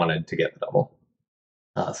turn that I wanted to get the double.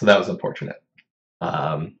 So that was unfortunate.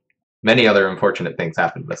 Many other unfortunate things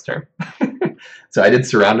happened this turn. So I did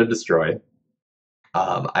Surround and Destroy.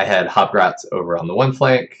 I had Hobgrats over on the one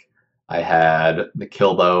flank, I had the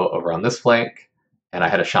Killbow over on this flank, and I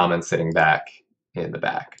had a Shaman sitting back in the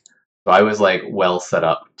back. So I was like well set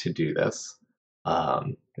up to do this.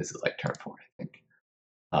 This is like turn 4, I think.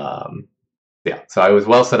 Yeah, so I was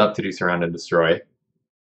well set up to do Surround and Destroy.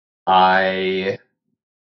 The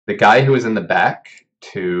guy who was in the back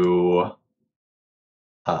to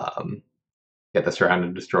get the Surround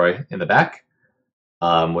and Destroy in the back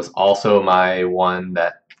was also my one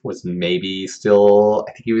that was maybe still,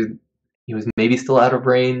 I think he was maybe still out of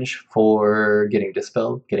range for getting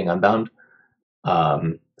Dispelled, getting Unbound.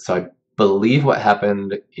 So I believe what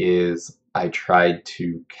happened is I tried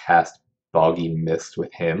to cast Boggy Mist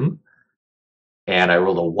with him, and I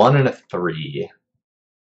rolled a 1 and a 3.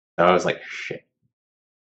 So I was like, shit,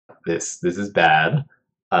 this is bad.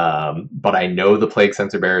 But I know the Plague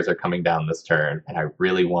Sensor Bearers are coming down this turn, and I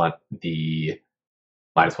really want the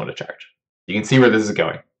 -1 to charge. You can see where this is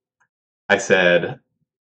going. I said,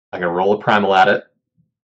 I'm going to roll a Primal at it.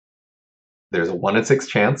 There's a 1 in 6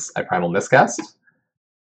 chance I Primal Miscast,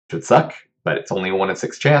 which would suck, but it's only a 1 in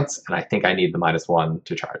 6 chance, and I think I need the -1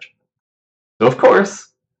 to charge. So of course,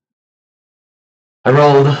 I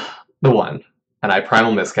rolled the 1, and I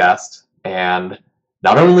Primal Miscast, and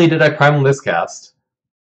not only did I Primal Miscast,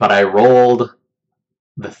 but I rolled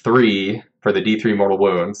the 3 for the D3 Mortal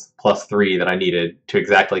Wounds, plus 3 that I needed to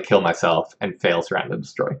exactly kill myself and fail Surround and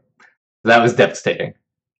Destroy. That was devastating.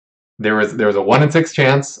 There was a 1 in 6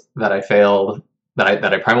 chance that I failed,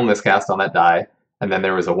 that I Primal Miscast on that die, and then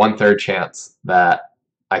there was a 1/3 chance that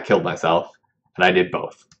I killed myself, and I did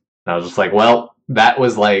both. And I was just like, well, that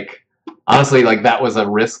was like, honestly, like that was a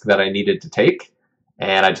risk that I needed to take,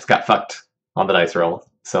 and I just got fucked on the dice roll.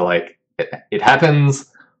 So like, it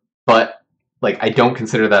happens, but like I don't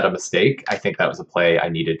consider that a mistake. I think that was a play I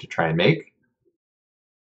needed to try and make,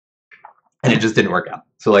 and it just didn't work out.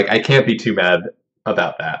 So like, I can't be too mad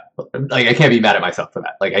about that. Like, I can't be mad at myself for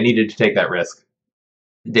that. Like, I needed to take that risk.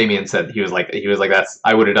 Damien said he was like that's,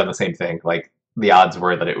 I would have done the same thing. Like, the odds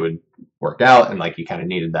were that it would work out, and like you kind of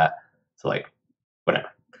needed that. So like, whatever.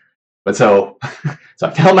 But so so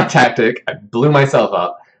I failed my tactic. I blew myself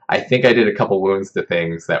up. I think I did a couple wounds to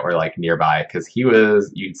things that were like nearby, because he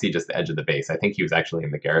was, you'd see just the edge of the base. I think he was actually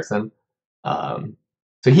in the garrison.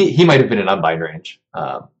 So he might have been in unbind range.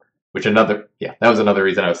 Which that was another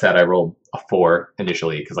reason I was sad I rolled a 4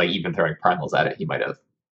 initially, because like even throwing primals at it, he might have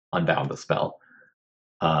unbound the spell.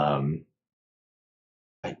 I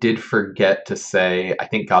did forget to say, I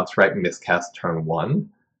think Godsprite miscast turn 1,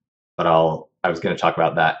 but I was going to talk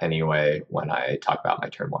about that anyway when I talk about my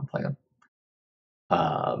turn 1 plan.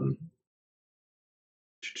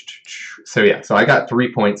 So yeah, so I got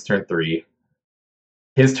 3 points turn 3.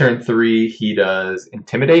 His turn 3, he does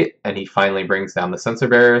Intimidate, and he finally brings down the Sensor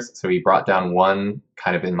Bearers. So he brought down 1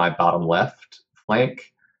 kind of in my bottom left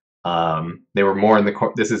flank. They were more in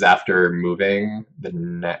the this is after moving the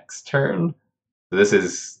next turn. So this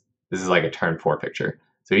is like a turn 4 picture.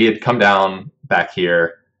 So he had come down back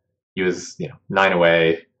here. He was 9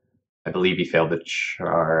 away. I believe he failed the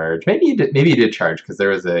charge. Maybe he did charge, because there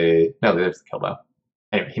was there's the Killbow.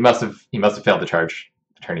 Anyway, he must have failed the charge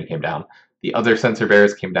the turn he came down. The other Sensor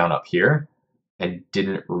Bearers came down up here and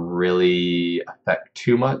didn't really affect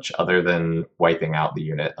too much, other than wiping out the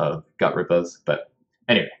unit of Gut Rippers. But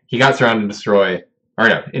anyway, he got Surround and Destroy, or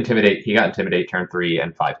no, Intimidate. He got Intimidate turn 3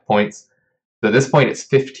 and 5 points. So at this point, it's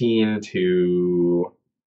 15 to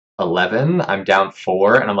 11. I'm down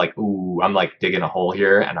 4, and I'm like, ooh, I'm like digging a hole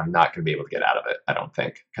here, and I'm not going to be able to get out of it, I don't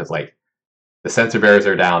think. Because like, the Sensor Bearers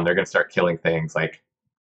are down, they're going to start killing things. Like,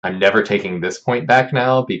 I'm never taking this point back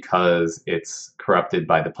now, because it's corrupted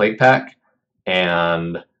by the Plague Pack,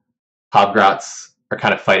 and Hobgrots are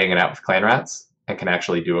kind of fighting it out with Clan Rats, and can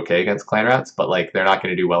actually do okay against Clan Rats, but like, they're not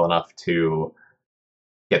going to do well enough to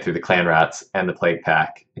get through the Clan Rats and the Plague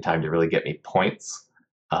Pack in time to really get me points.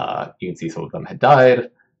 You can see some of them had died,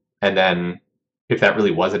 and then if that really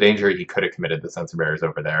was a danger, he could have committed the Sensor Bearers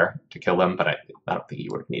over there to kill them, but I don't think he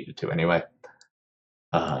would have needed to anyway.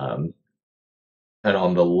 And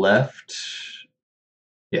on the left,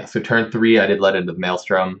 yeah, so turn 3, I did let into the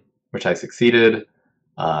Maelstrom, which I succeeded.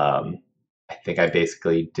 I think I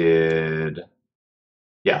basically did,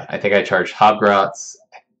 yeah, I think I charged Hobgrots,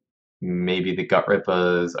 maybe the Gut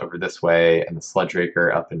Rippers over this way, and the Sludge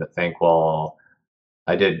Raker up into Thankwall.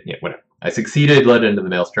 I did, whatever. I succeeded, led into the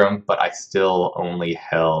Maelstrom, but I still only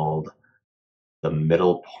held the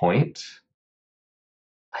middle point.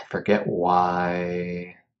 I forget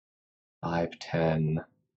why. 5, 10.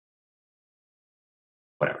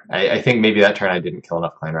 Whatever. I think maybe that turn I didn't kill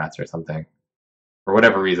enough Clan Rats or something. For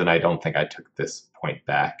whatever reason, I don't think I took this point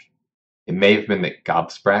back. It may have been that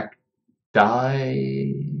Gobsprak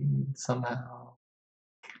died somehow.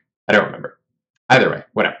 I don't remember. Either way,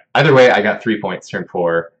 whatever. Either way, I got 3 points turn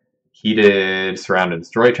 4. He did Surround and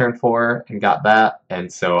Destroy turn 4 and got that,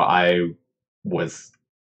 and so was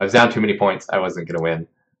down too many points. I wasn't going to win.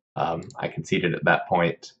 I conceded at that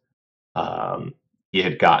point. He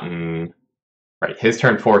had gotten right his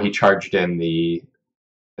turn 4. He charged in the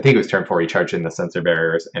I think it was turn 4. He charged in the Sensor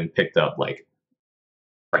Bearers and picked up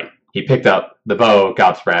he picked up the bow,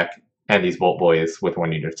 Gobsprak, and these Bolt Boys with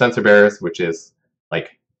 1 unit of Sensor Bearers, which is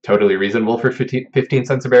like totally reasonable for 15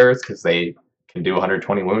 Sensor Bearers because they can do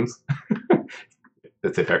 120 wounds.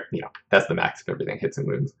 That's if that's the max if everything hits and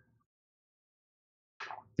wounds.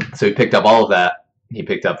 So he picked up all of that. He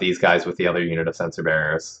picked up these guys with the other unit of Sensor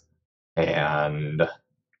Bearers, and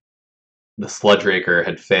the Sludge Raker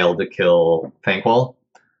had failed to kill Thankwall.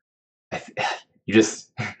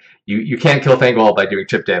 You can't kill Thankwall by doing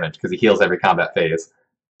chip damage because he heals every combat phase.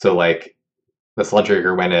 So like the Sludge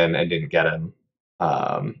Raker went in and didn't get him,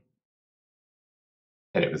 and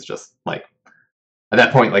it was just like at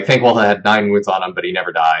that point, like Thankwall had 9 wounds on him, but he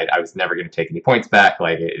never died. I was never going to take any points back.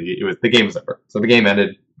 Like it was the game was over. So the game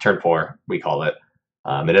ended turn 4, we call it.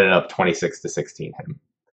 It ended up 26-16 him.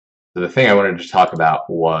 So the thing I wanted to talk about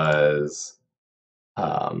was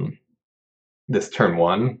this turn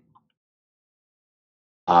 1.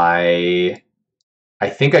 I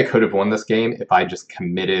think I could have won this game if I just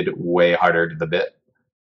committed way harder to the bit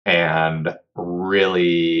and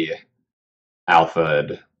really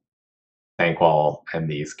alphaed Thankwall and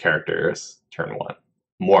these characters turn 1,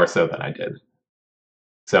 more so than I did.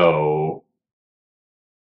 So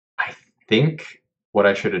I think what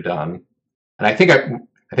I should have done, and I think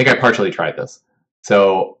I partially tried this.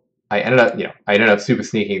 So I ended up super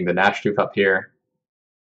sneaking the Nashtooth up here.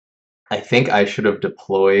 I think I should have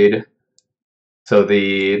deployed. So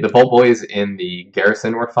the Bolt Boys in the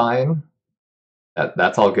garrison were fine.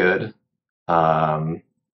 That's all good.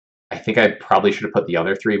 I think I probably should have put the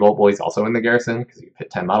other 3 Bolt Boys also in the garrison because you could fit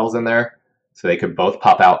 10 models in there, so they could both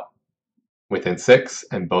pop out within 6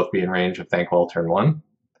 and both be in range of Thankwall turn 1.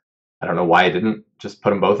 I don't know why I didn't just put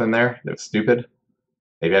them both in there. It was stupid.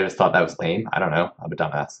 Maybe I just thought that was lame. I don't know. I'm a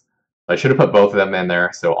dumbass. But I should have put both of them in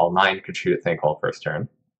there so all 9 could shoot at Thankwall first turn.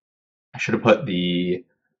 I should have put the...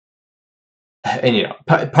 And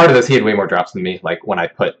part of this, he had way more drops than me. Like when I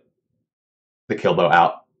put the kill bow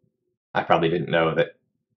out, I probably didn't know that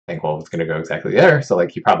Thankwall was going to go exactly there. So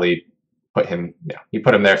like he probably put him, he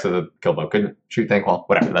put him there so the kill bow couldn't shoot Thankwall.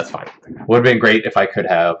 Whatever, that's fine. Would have been great if I could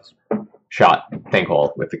have shot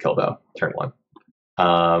Thankwall with the kill bow turn 1.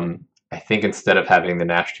 I think instead of having the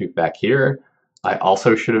Nashtooth back here, I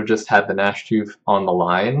also should have just had the Nashtooth on the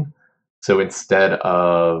line. So instead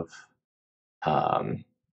of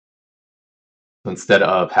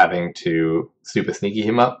having to super sneaky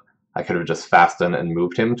him up, I could have just fastened and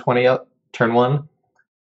moved him 20 up turn 1.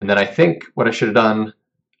 And then I think what I should have done,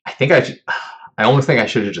 I almost think I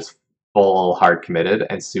should have just full hard committed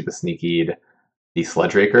and super sneakied the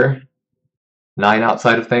Sludge Raker 9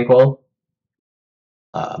 outside of Thankwall.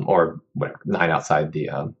 Or whatever, 9 outside the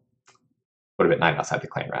would have been 9 outside the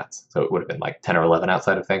Clan Rats. So it would have been like 10 or 11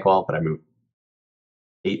 outside of Thankwall, but I moved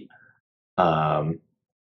 8.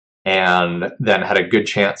 And then had a good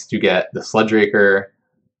chance to get the Sludge Raker,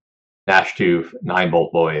 Nashtooth, 9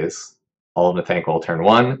 Bolt Boys, all into Thankwall turn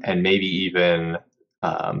 1, and maybe even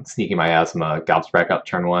Sneaky Miasma, Gobsprak up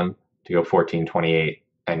turn 1 to go 14-28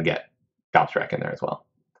 and get Gobsprak in there as well.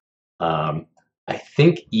 I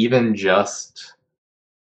think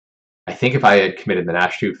if I had committed the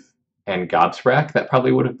Nashtooth and Gobsprak, that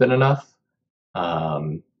probably would have been enough.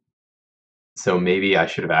 So maybe I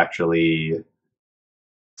should have actually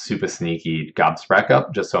super sneaky Gobsprak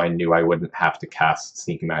up just so I knew I wouldn't have to cast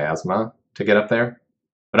Sneaky Miasma to get up there.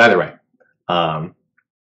 But either way, I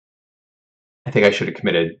think I should have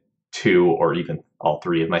committed 2 or even all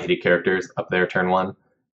 3 of my hitty characters up there turn 1.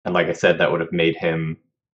 And like I said, that would have made him,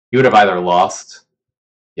 he would have either lost,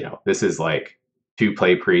 this is like 2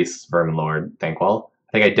 Play Priests, Vermin Lord, Thankwall.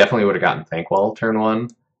 I think I definitely would have gotten Thankwall turn 1,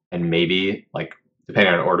 and maybe, like,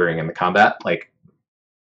 depending on ordering in the combat, like,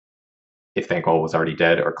 if Thankwall was already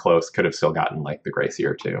dead or close, could have still gotten, like, the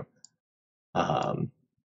Grayseer too. But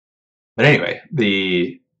anyway,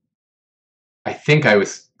 I think I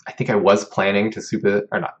was planning to Sneaky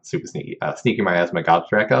Miasma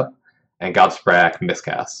Gobsprak up, and Gobsprak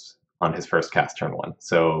miscast on his first cast turn 1.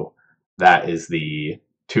 So that is the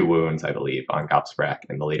 2 wounds, I believe, on Gobsprak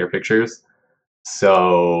in the later pictures.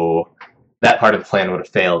 So that part of the plan would have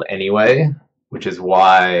failed anyway, which is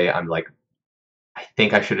why I'm like, I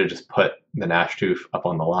think I should have just put the Nashtooth up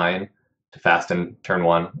on the line to fasten turn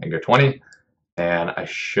 1 and go 20, and I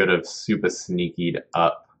should have super sneakied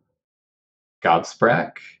up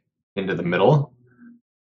Gobsprak into the middle,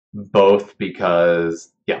 both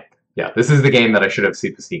because, yeah, this is the game that I should have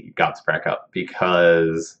super sneaky Gobsprak up,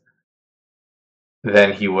 because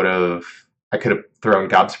then he would have, I could have thrown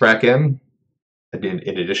Gobsprak in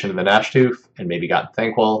addition to the Gnash Tooth, and maybe gotten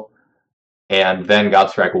Thanquol, and then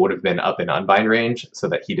Gobsprak would have been up in Unbind range, so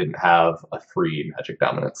that he didn't have a free Magic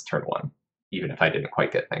Dominance turn 1, even if I didn't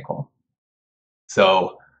quite get Thanquol.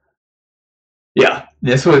 So, yeah,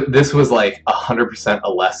 this was like 100% a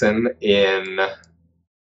lesson in,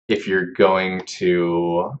 if you're going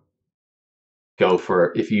to go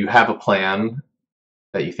for, if you have a plan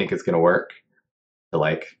that you think is going to work to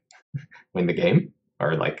like win the game,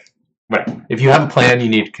 or like whatever. If you have a plan, you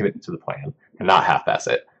need to commit to the plan and not half-ass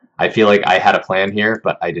it. I feel like I had a plan here,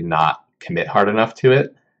 but I did not commit hard enough to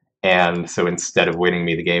it, and so instead of winning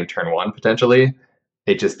me the game turn 1 potentially,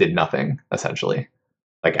 it just did nothing essentially.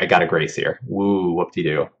 Like, I got a Grace here. Woo,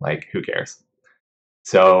 whoop-de-doo. Like, who cares?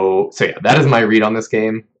 So yeah, that is my read on this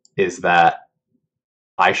game, is that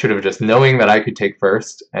I should have just, knowing that I could take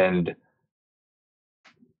first and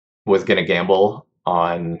was going to gamble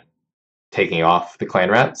on taking off the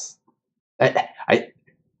Clan Rats.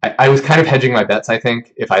 I was kind of hedging my bets, I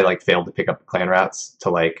think, if I like failed to pick up the Clan Rats,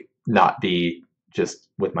 to like not be just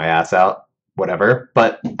with my ass out, whatever.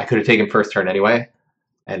 But I could have taken first turn anyway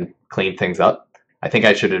and cleaned things up. I think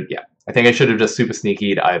I should have, yeah. I think I should have just super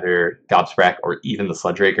sneakied either Gobsprak or even the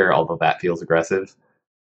Sludge Raker, although that feels aggressive,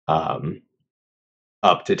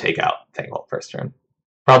 up to take out Thanquol first turn.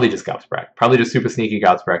 Probably just Gobsprak. Probably just super sneaky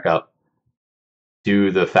Gobsprak up,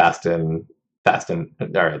 do the fasten,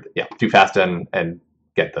 do fasten and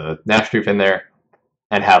get the Gnash Tooth in there,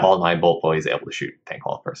 and have all 9 Bolt Boys able to shoot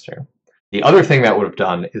Thanquol first turn. The other thing that would have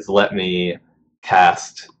done is let me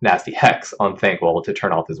cast Nasty Hex on Thanquol to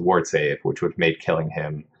turn off his ward save, which would have made killing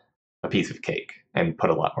him a piece of cake and put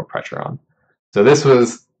a lot more pressure on. So this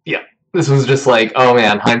was, yeah, this was just like, oh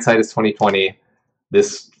man, hindsight is 2020.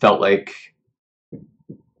 This felt like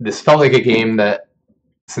a game that,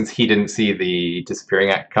 since he didn't see the Disappearing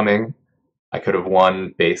Act coming, I could have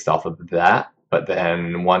won based off of that. But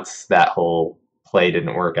then once that whole play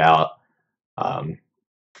didn't work out,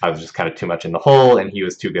 I was just kind of too much in the hole, and he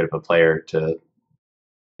was too good of a player to,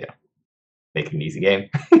 make it an easy game.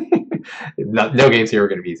 No games here were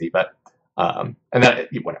going to be easy, but and then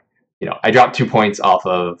whatever. I dropped 2 points off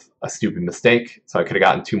of a stupid mistake, so I could have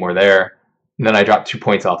gotten 2 more there. And then I dropped 2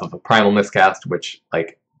 points off of a primal miscast, which,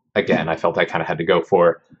 like, again, I felt I kind of had to go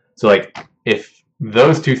for. So, like, if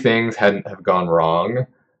those 2 things hadn't have gone wrong,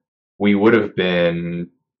 we would have been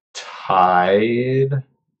tied.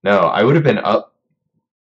 No, I would have been up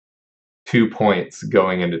 2 points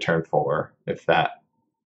going into turn 4 if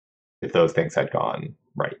those things had gone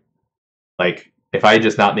right. Like, if I had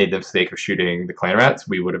just not made the mistake of shooting the Clan Rats,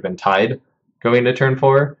 we would have been tied going into turn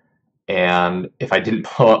 4. And if I didn't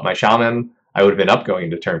blow up my Shaman, I would have been up going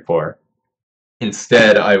into turn 4.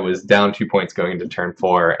 Instead, I was down 2 points going into turn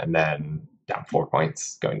 4, and then down 4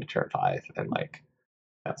 points going to turn 5, and like,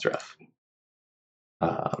 that's rough.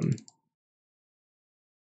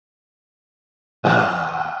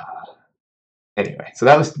 Anyway, so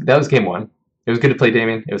that was game 1. It was good to play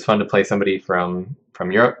Damien. It was fun to play somebody from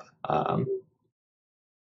Europe. I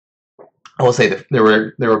will say that there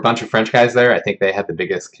were a bunch of French guys there. I think they had the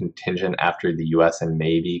biggest contingent after the U.S. and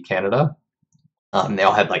maybe Canada. They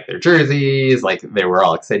all had like their jerseys. Like, they were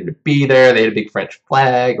all excited to be there. They had a big French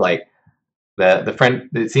flag. Like, the French.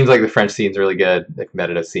 It seems like the French scene's really good. The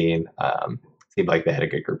competitive scene. Seemed like they had a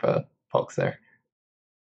good group of folks there.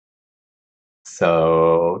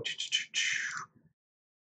 So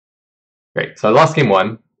great. So I lost game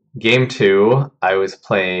 1. Game 2, I was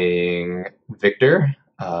playing Victor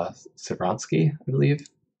Sivronsky, I believe is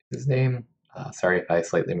his name. Sorry if I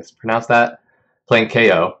slightly mispronounced that. Playing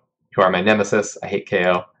KO, who are my nemesis. I hate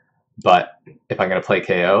KO. But if I'm going to play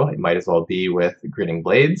KO, it might as well be with Grinning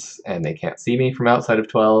Blades, and they can't see me from outside of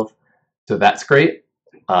 12. So that's great.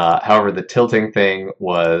 However, the tilting thing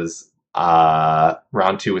was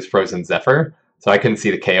round 2 was Frozen Zephyr, so I couldn't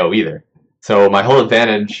see the KO either. So my whole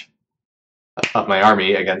advantage of my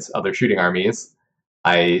army against other shooting armies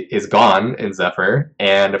is gone in Zephyr,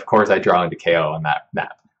 and of course I draw into KO on that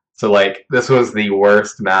map. So like, this was the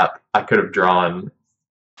worst map I could have drawn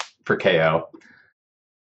for KO,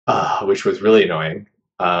 which was really annoying.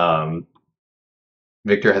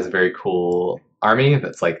 Victor has a very cool army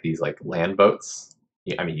that's like these like land boats.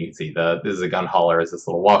 I mean, you can see this is a gun hauler, is this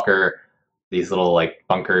little walker. These little like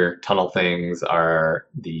bunker tunnel things are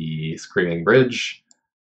the Screaming Bridge.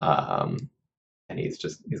 and he's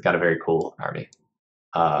got a very cool army.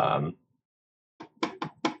 Um,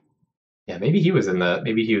 yeah, maybe he was in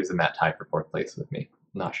that tie for 4th place with me.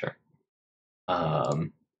 I'm not sure.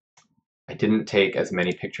 I didn't take as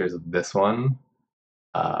many pictures of this one,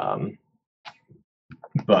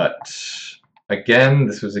 but again,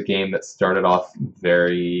 this was a game that started off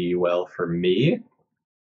very well for me.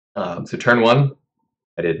 So turn 1,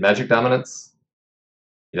 I did Magic Dominance.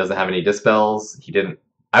 He doesn't have any Dispels.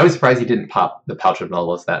 I was surprised he didn't pop the Pouch of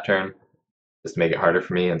Nautilus that turn, just to make it harder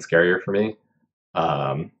for me and scarier for me.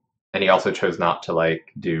 And he also chose not to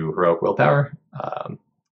do Heroic Willpower.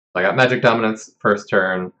 I got Magic Dominance first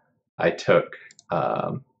turn. I took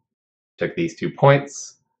these 2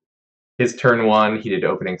 points. His turn 1, he did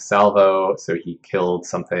Opening Salvo, so he killed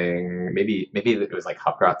something. Maybe it was like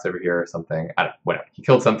Hopgrots over here or something. I don't know, whatever. He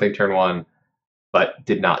killed something turn 1, but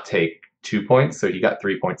did not take 2 points, so he got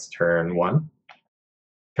 3 points turn 1.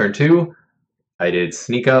 Turn 2, I did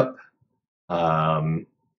Sneak Up.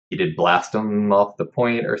 He did Blast him off the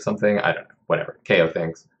point or something. I don't know, whatever. KO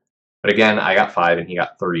things. But again, I got 5 and he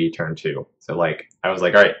got 3 turn 2. So I was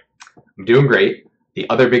like, all right, I'm doing great. The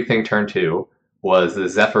other big thing turn 2 was the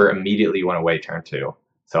Zephyr immediately went away turn 2.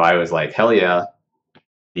 So I was like, hell yeah,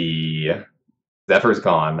 the Zephyr's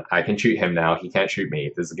gone. I can shoot him now. He can't shoot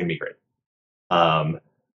me. This is going to be great.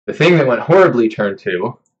 The thing that went horribly turn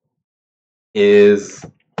 2 is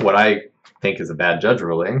what I think is a bad judge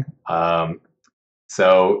ruling.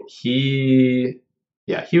 So he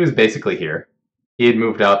was basically here. He had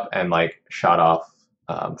moved up and shot off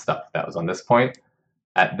stuff that was on this point.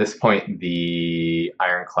 At this point, the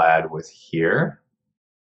Ironclad was here,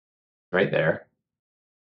 right there.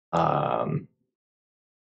 And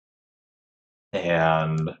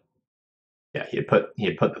yeah, he had put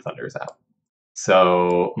the Thunders out.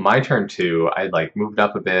 So my turn 2, I moved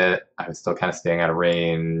up a bit. I was still kind of staying out of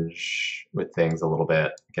range with things a little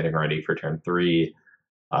bit, getting ready for turn 3.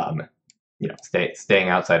 Staying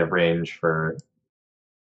outside of range for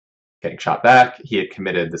getting shot back. He had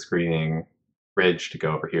committed the screening bridge to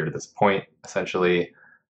go over here to this point, essentially.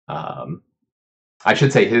 I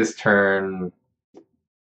should say his turn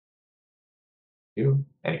 2.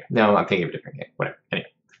 Anyway, no, I'm thinking of a different game. Whatever. Anyway,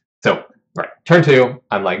 so right, turn 2,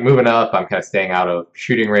 I'm moving up. I'm kind of staying out of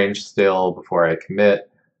shooting range still before I commit,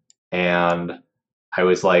 and I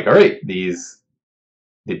was like, all right, the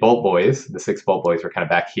Bolt Boys, the 6 Bolt Boys, were kind of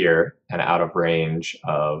back here and out of range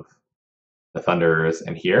of the Thunders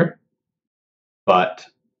and here. But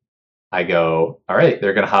I go, all right,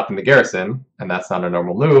 they're going to hop in the garrison, and that's not a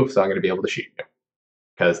normal move, so I'm going to be able to shoot you.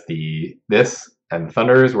 Because this and the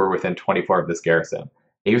Thunders were within 24 of this garrison.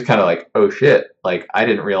 He was kind of like, oh shit, I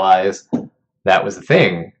didn't realize that was a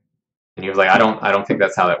thing. And he was like, I don't think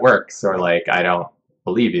that's how that works, or I don't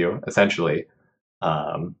believe you, essentially.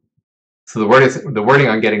 So the wording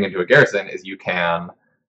on getting into a garrison is you can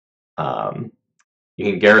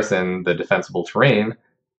garrison the defensible terrain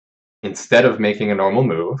instead of making a normal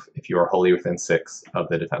move if you are wholly within 6 of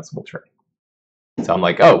the defensible terrain. So I'm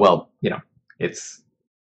like, oh well,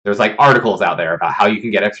 there's articles out there about how you can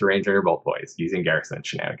get extra range on your Bolt Boys using garrison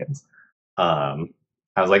shenanigans. I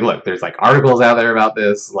was like, look, there's articles out there about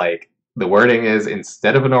this. The wording is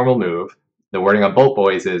instead of a normal move, the wording on Bolt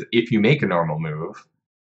Boys is if you make a normal move,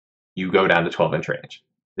 you go down to 12-inch range.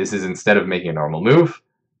 This is instead of making a normal move,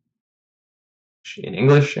 which in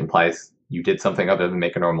English implies you did something other than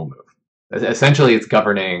make a normal move. Essentially, it's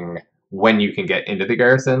governing when you can get into the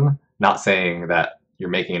garrison, not saying that you're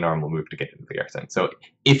making a normal move to get into the garrison. So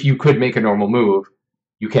if you could make a normal move,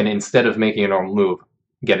 you can, instead of making a normal move,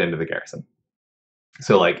 get into the garrison.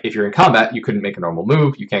 So if you're in combat, you couldn't make a normal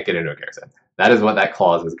move, you can't get into a garrison. That is what that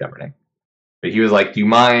clause is governing. But he was like, do you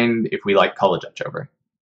mind if we call a judge over?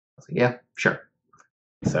 I was like, yeah, sure.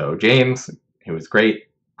 So James, he was great,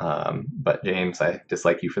 but James, I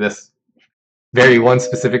dislike you for this very one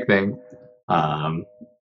specific thing.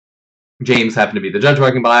 James happened to be the judge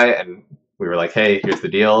walking by, and we were like, hey, here's the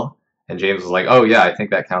deal. And James was like, oh yeah, I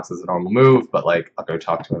think that counts as a normal move, but I'll go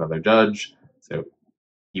talk to another judge. So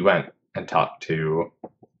he went and talked to,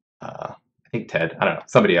 I think Ted, I don't know,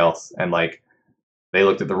 somebody else, and they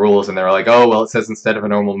looked at the rules and they were like, oh, well, it says instead of a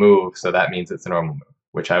normal move, so that means it's a normal move.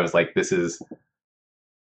 Which I was like, that's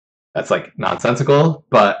nonsensical,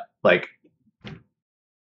 but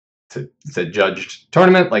it's a judged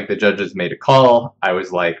tournament. The judges made a call. I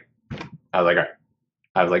was like, all right.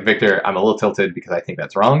 I was like, Victor, I'm a little tilted because I think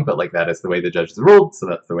that's wrong, but that is the way the judges ruled, so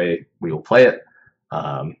that's the way we will play it.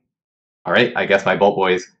 All right, I guess my Bolt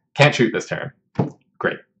Boys can't shoot this turn.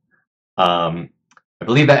 Great. I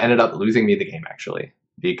believe that ended up losing me the game, actually,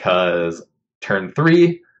 because turn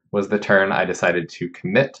 3 was the turn I decided to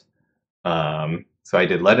commit So I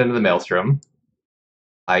did Lead into the Maelstrom.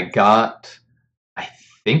 I got, I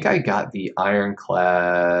think I got the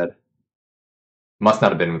Ironclad. Must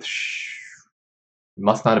not have been with,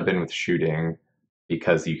 must not have been with shooting,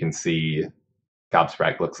 because you can see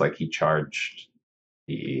Gobsprack looks like he charged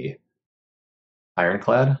the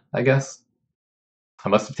Ironclad, I guess. I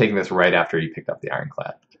must have taken this right after he picked up the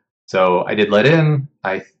Ironclad. So I did Let In.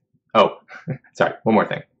 Oh, sorry, one more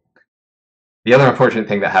thing. The other unfortunate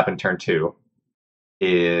thing that happened turn two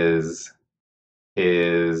is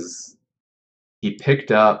is he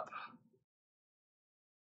picked up.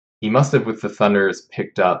 He must have, with the Thunders,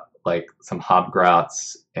 picked up like some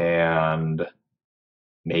Hobgrots and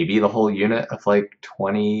maybe the whole unit of like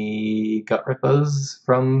 20 Gut Rippas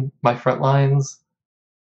from my front lines.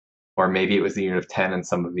 Or maybe it was the unit of 10 and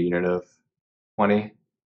some of the unit of 20.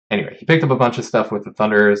 Anyway, he picked up a bunch of stuff with the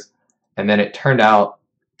Thunders, and then it turned out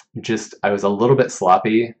just I was a little bit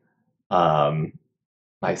sloppy. Um,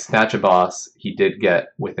 my Snatch a Boss, he did get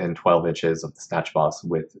within 12 inches of the Snatch Boss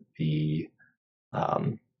with the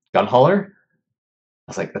Gun Hauler.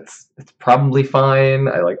 I was like, that's probably fine.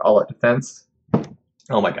 I like all at defense.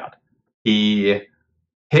 Oh my god. He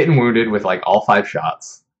hit and wounded with like all 5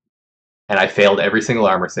 shots, and I failed every single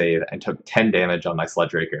armor save and took 10 damage on my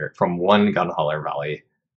Sledge Raker from one Gun Hauler volley.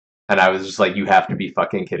 And I was just like, you have to be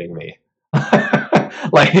fucking kidding me.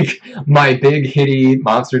 Like, my big hitty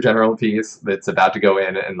monster general piece that's about to go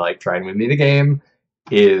in and like try and win me the game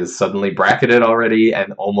is suddenly bracketed already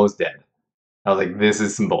and almost dead. I was like, this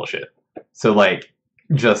is some bullshit. So like,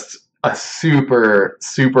 just a super,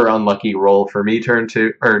 super unlucky roll for me turn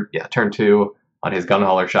two, turn two on his gun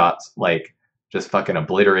hauler shots, like just fucking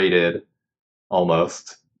obliterated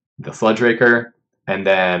almost the Sludge Raker, and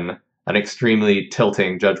then an extremely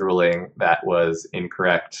tilting judge ruling that was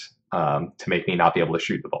incorrect to make me not be able to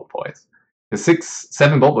shoot the Bolt Boys. The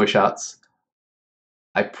 7 Bolt Boy shots,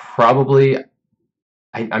 I'm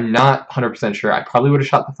not 100% sure. I probably would have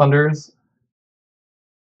shot the Thunders,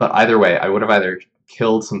 but either way, I would have either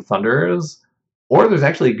killed some Thunders, or there's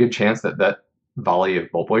actually a good chance that that volley of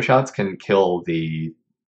Bolt Boy shots can kill the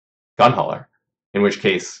Gun Hauler, in which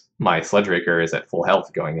case my Sledge Raker is at full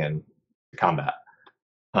health going in to combat.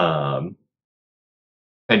 And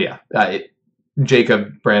yeah,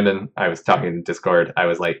 Jacob Brandon, I was talking in Discord. I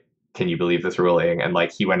was like, "Can you believe this ruling?" And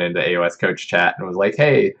like, he went into AOS coach chat and was like,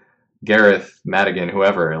 "Hey, Gareth, Madigan,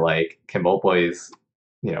 whoever, like, can Bolt Boys,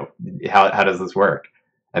 you know, how does this work?"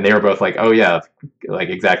 And they were both like, "Oh yeah, like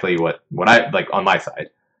exactly what I like on my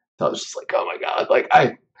side." So I was just like, "Oh my god!" Like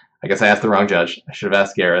I guess I asked the wrong judge. I should have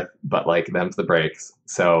asked Gareth, but like them's the breaks.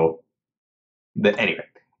 So, anyway,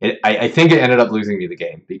 I think it ended up losing me the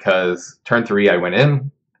game because turn 3 I went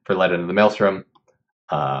in for Let into the Maelstrom.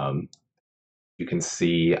 You can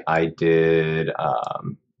see I did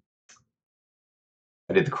the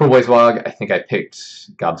Kruleboyz Wog. I think I picked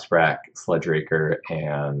Gobsprack, Sledge Raker,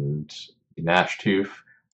 and Gnash Tooth.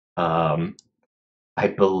 I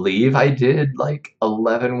believe I did like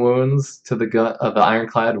 11 wounds to the gut of the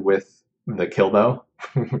Ironclad with the kill bow,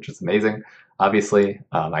 which is amazing. Obviously,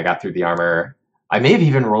 I got through the armor. I may have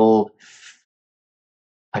even rolled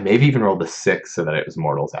the 6 so that it was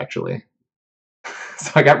mortals actually.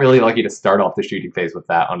 So I got really lucky to start off the shooting phase with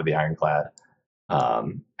that onto the Ironclad.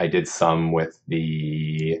 I did some with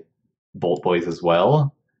the Bolt Boys as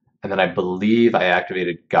well, and then I believe I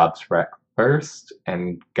activated Gobsprack first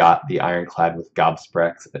and got the Ironclad with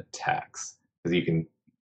Gobsprack's attacks, because you can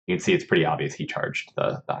see it's pretty obvious he charged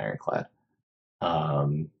the Ironclad.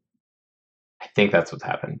 I think that's what's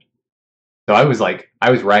happened. So I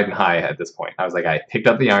was riding high at this point. I was like, I picked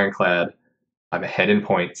up the Ironclad. I'm ahead in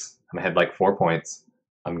points. I'm ahead like 4 points.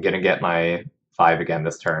 I'm gonna get my 5 again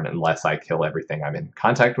this turn unless I kill everything I'm in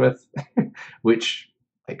contact with, which,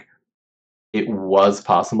 like, it was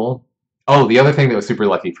possible. Oh, the other thing that was super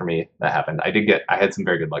lucky for me that happened, I had some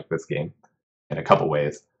very good luck this game in a couple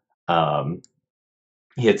ways.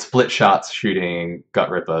 He had split shots shooting Gut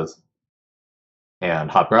Rippas and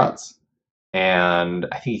Hobgrots, and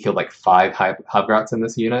I think he killed like 5 Hobgrots in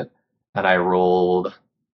this unit, and I rolled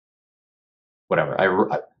whatever.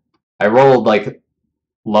 I rolled like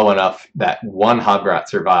low enough that 1 Hobgrot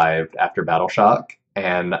survived after Battle Shock,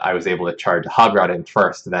 and I was able to charge Hobgrot in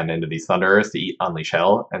first, then into these Thunderers to Unleash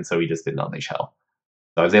Hell, and so he just didn't Unleash Hell.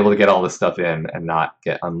 So I was able to get all this stuff in and not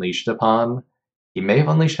get unleashed upon. He may have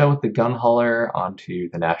unleashed Hell with the Gun Hauler onto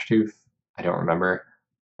the Gnash Tooth. I don't remember.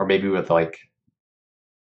 Or maybe with like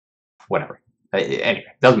whatever. Anyway,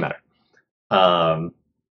 doesn't matter. The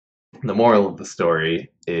moral of the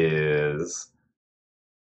story is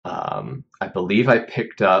I believe I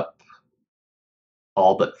picked up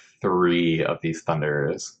all but 3 of these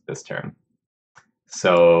thunders this turn.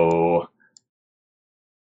 So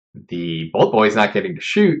the Bolt Boys not getting to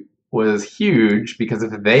shoot was huge, because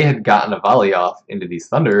if they had gotten a volley off into these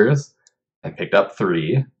thunders and picked up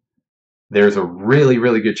 3, there's a really,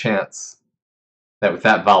 really good chance that with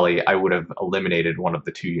that volley I would have eliminated one of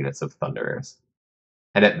the 2 units of thunders.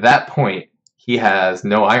 And at that point, he has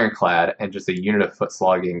no ironclad and just a unit of foot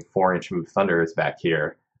slogging 4-inch move thunders back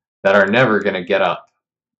here that are never going to get up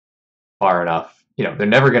far enough. You know, they're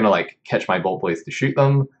never going to like catch my Bolt Boys to shoot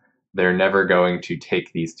them. They're never going to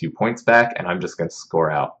take these 2 points back, and I'm just going to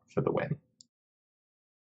score out for the win.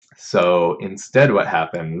 So instead what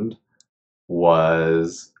happened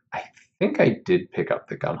was, I think I did pick up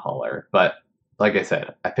the gun hauler, but like I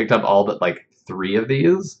said, I picked up all but like 3 of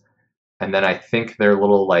these, and then I think their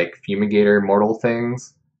little like fumigator mortal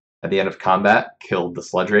things at the end of combat killed the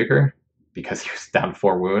sludge raker because he was down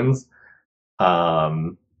 4 wounds.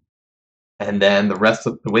 And then the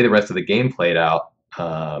way the rest of the game played out,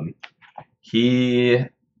 he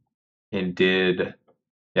in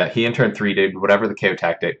turn 3 did whatever the KO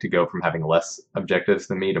tactic to go from having less objectives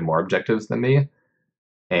than me to more objectives than me,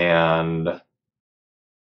 and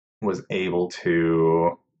was able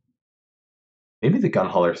to. Maybe the gun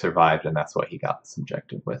hauler survived, and that's what he got this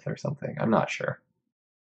objective with, or something. I'm not sure.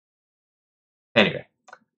 Anyway,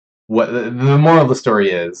 what the moral of the story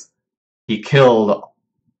is, he killed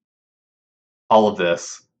all of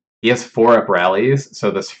this. He has 4 up rallies, so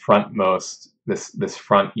this front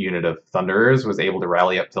unit of Thunderers was able to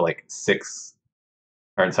rally up to like 6,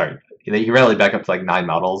 or sorry, he rallied back up to like 9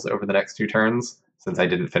 models over the next 2 turns, since I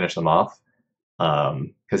didn't finish them off.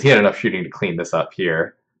 Because he had enough shooting to clean this up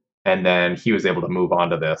here, and then he was able to move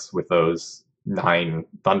on to this with those 9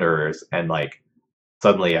 Thunderers, and like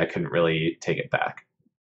suddenly I couldn't really take it back.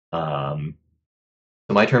 So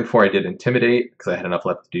my turn 4 I did Intimidate, because I had enough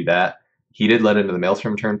left to do that. He did let into the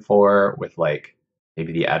Maelstrom turn 4 with like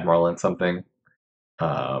maybe the Admiral and something.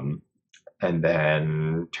 And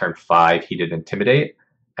then turn 5 he did Intimidate,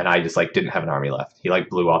 and I just like didn't have an army left. He like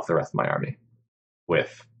blew off the rest of my army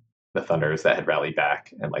with the Thunders that had rallied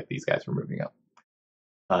back, and like these guys were moving up.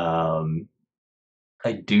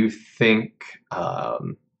 I do think I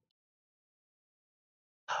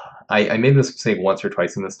made this mistake once or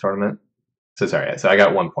twice in this tournament. So sorry, so I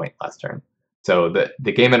got 1 point last turn. So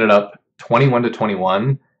the game ended up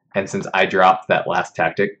 21-21, and since I dropped that last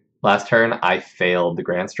tactic last turn, I failed the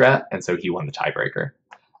grand strat, and so he won the tiebreaker.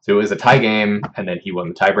 So it was a tie game, and then he won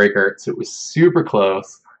the tiebreaker, so it was super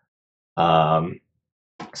close.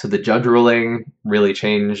 So the judge ruling really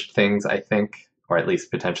changed things, I think, or at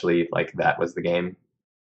least potentially, like, that was the game,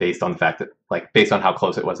 based on the fact that, like, based on how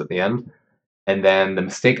close it was at the end. And then the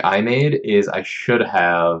mistake I made is I should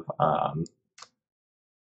have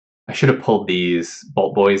pulled these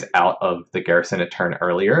Bolt Boys out of the garrison a turn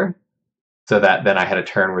earlier, so that then I had a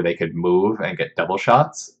turn where they could move and get double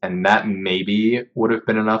shots, and that maybe would have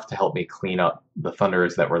been enough to help me clean up the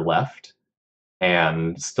Thunderers that were left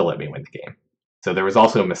and still let me win the game. So there was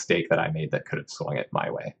also a mistake that I made that could have swung it my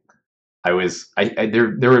way. There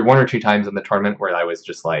were 1 or 2 times in the tournament where I was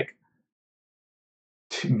just like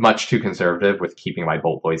much too conservative with keeping my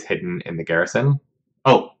Bolt Boys hidden in the garrison.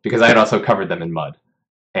 Oh, because I had also covered them in mud.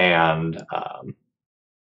 And I'm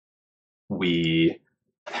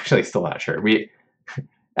actually still not sure.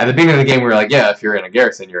 At the beginning of the game we were like, yeah, if you're in a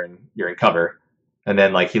garrison, you're in cover. And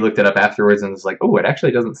then like he looked it up afterwards and was like, oh, it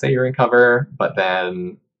actually doesn't say you're in cover. But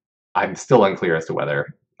then I'm still unclear as to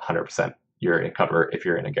whether 100% you're in cover if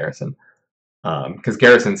you're in a garrison. Because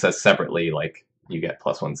garrison says separately, like, you get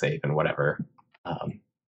 +1 save and whatever. Kind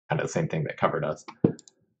of the same thing that cover does.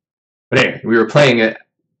 But anyway, we were playing it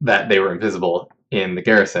that they were invisible in the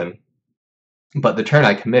garrison, but the turn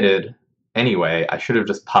I committed anyway, I should have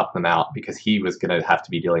just popped them out because he was going to have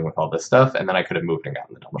to be dealing with all this stuff, and then I could have moved and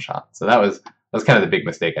gotten the double shot. So that was kind of the big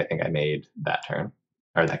mistake I think I made that turn,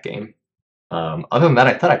 or that game. Other than that,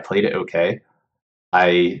 I thought I played it okay.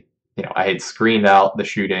 I had screened out the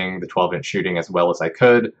shooting, the 12-inch shooting, as well as I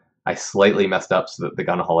could. I slightly messed up so that the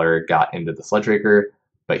gun hauler got into the sludge raker,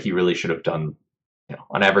 but he really should have done,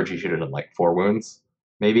 on average he should have done like 4 wounds,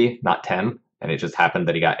 maybe, not 10. And it just happened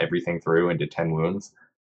that he got everything through and did 10 wounds.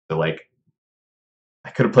 So like,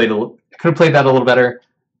 I could have played that a little better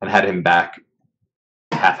and had him back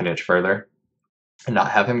half an inch further and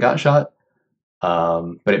not have him got shot.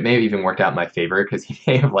 But it may have even worked out in my favor, because he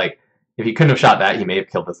may have, like, if he couldn't have shot that, he may have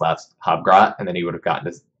killed this last Hobgrot, and then he would have gotten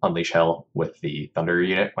his Unleash Hell with the Thunder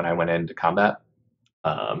unit when I went into combat.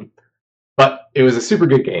 But it was a super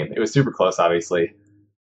good game. It was super close, obviously.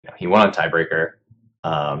 He won on tiebreaker.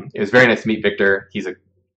 It was very nice to meet Victor. He's a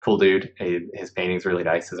cool dude. His painting's really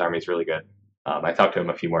nice. His army's really good. I talked to him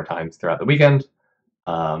a few more times throughout the weekend,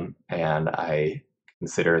 and I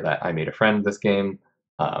consider that I made a friend this game,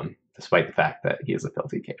 despite the fact that he is a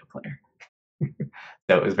filthy Kato player.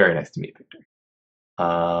 So it was very nice to meet Victor.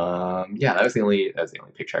 Yeah, that was the only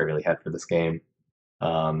picture I really had for this game.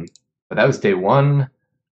 But that was day one.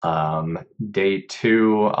 Day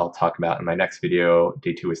two, I'll talk about in my next video.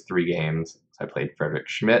 Day two was 3 games. So I played Frederick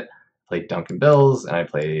Schmidt, played Duncan Bills, and I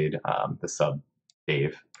played the sub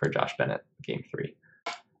Dave for Josh Bennett, game 3.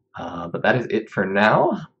 But that is it for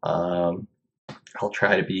now. I'll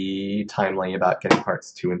try to be timely about getting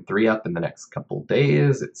parts 2 and 3 up in the next couple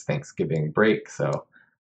days. It's Thanksgiving break, so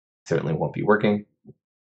certainly won't be working.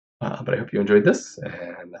 But I hope you enjoyed this,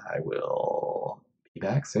 and I will be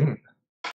back soon.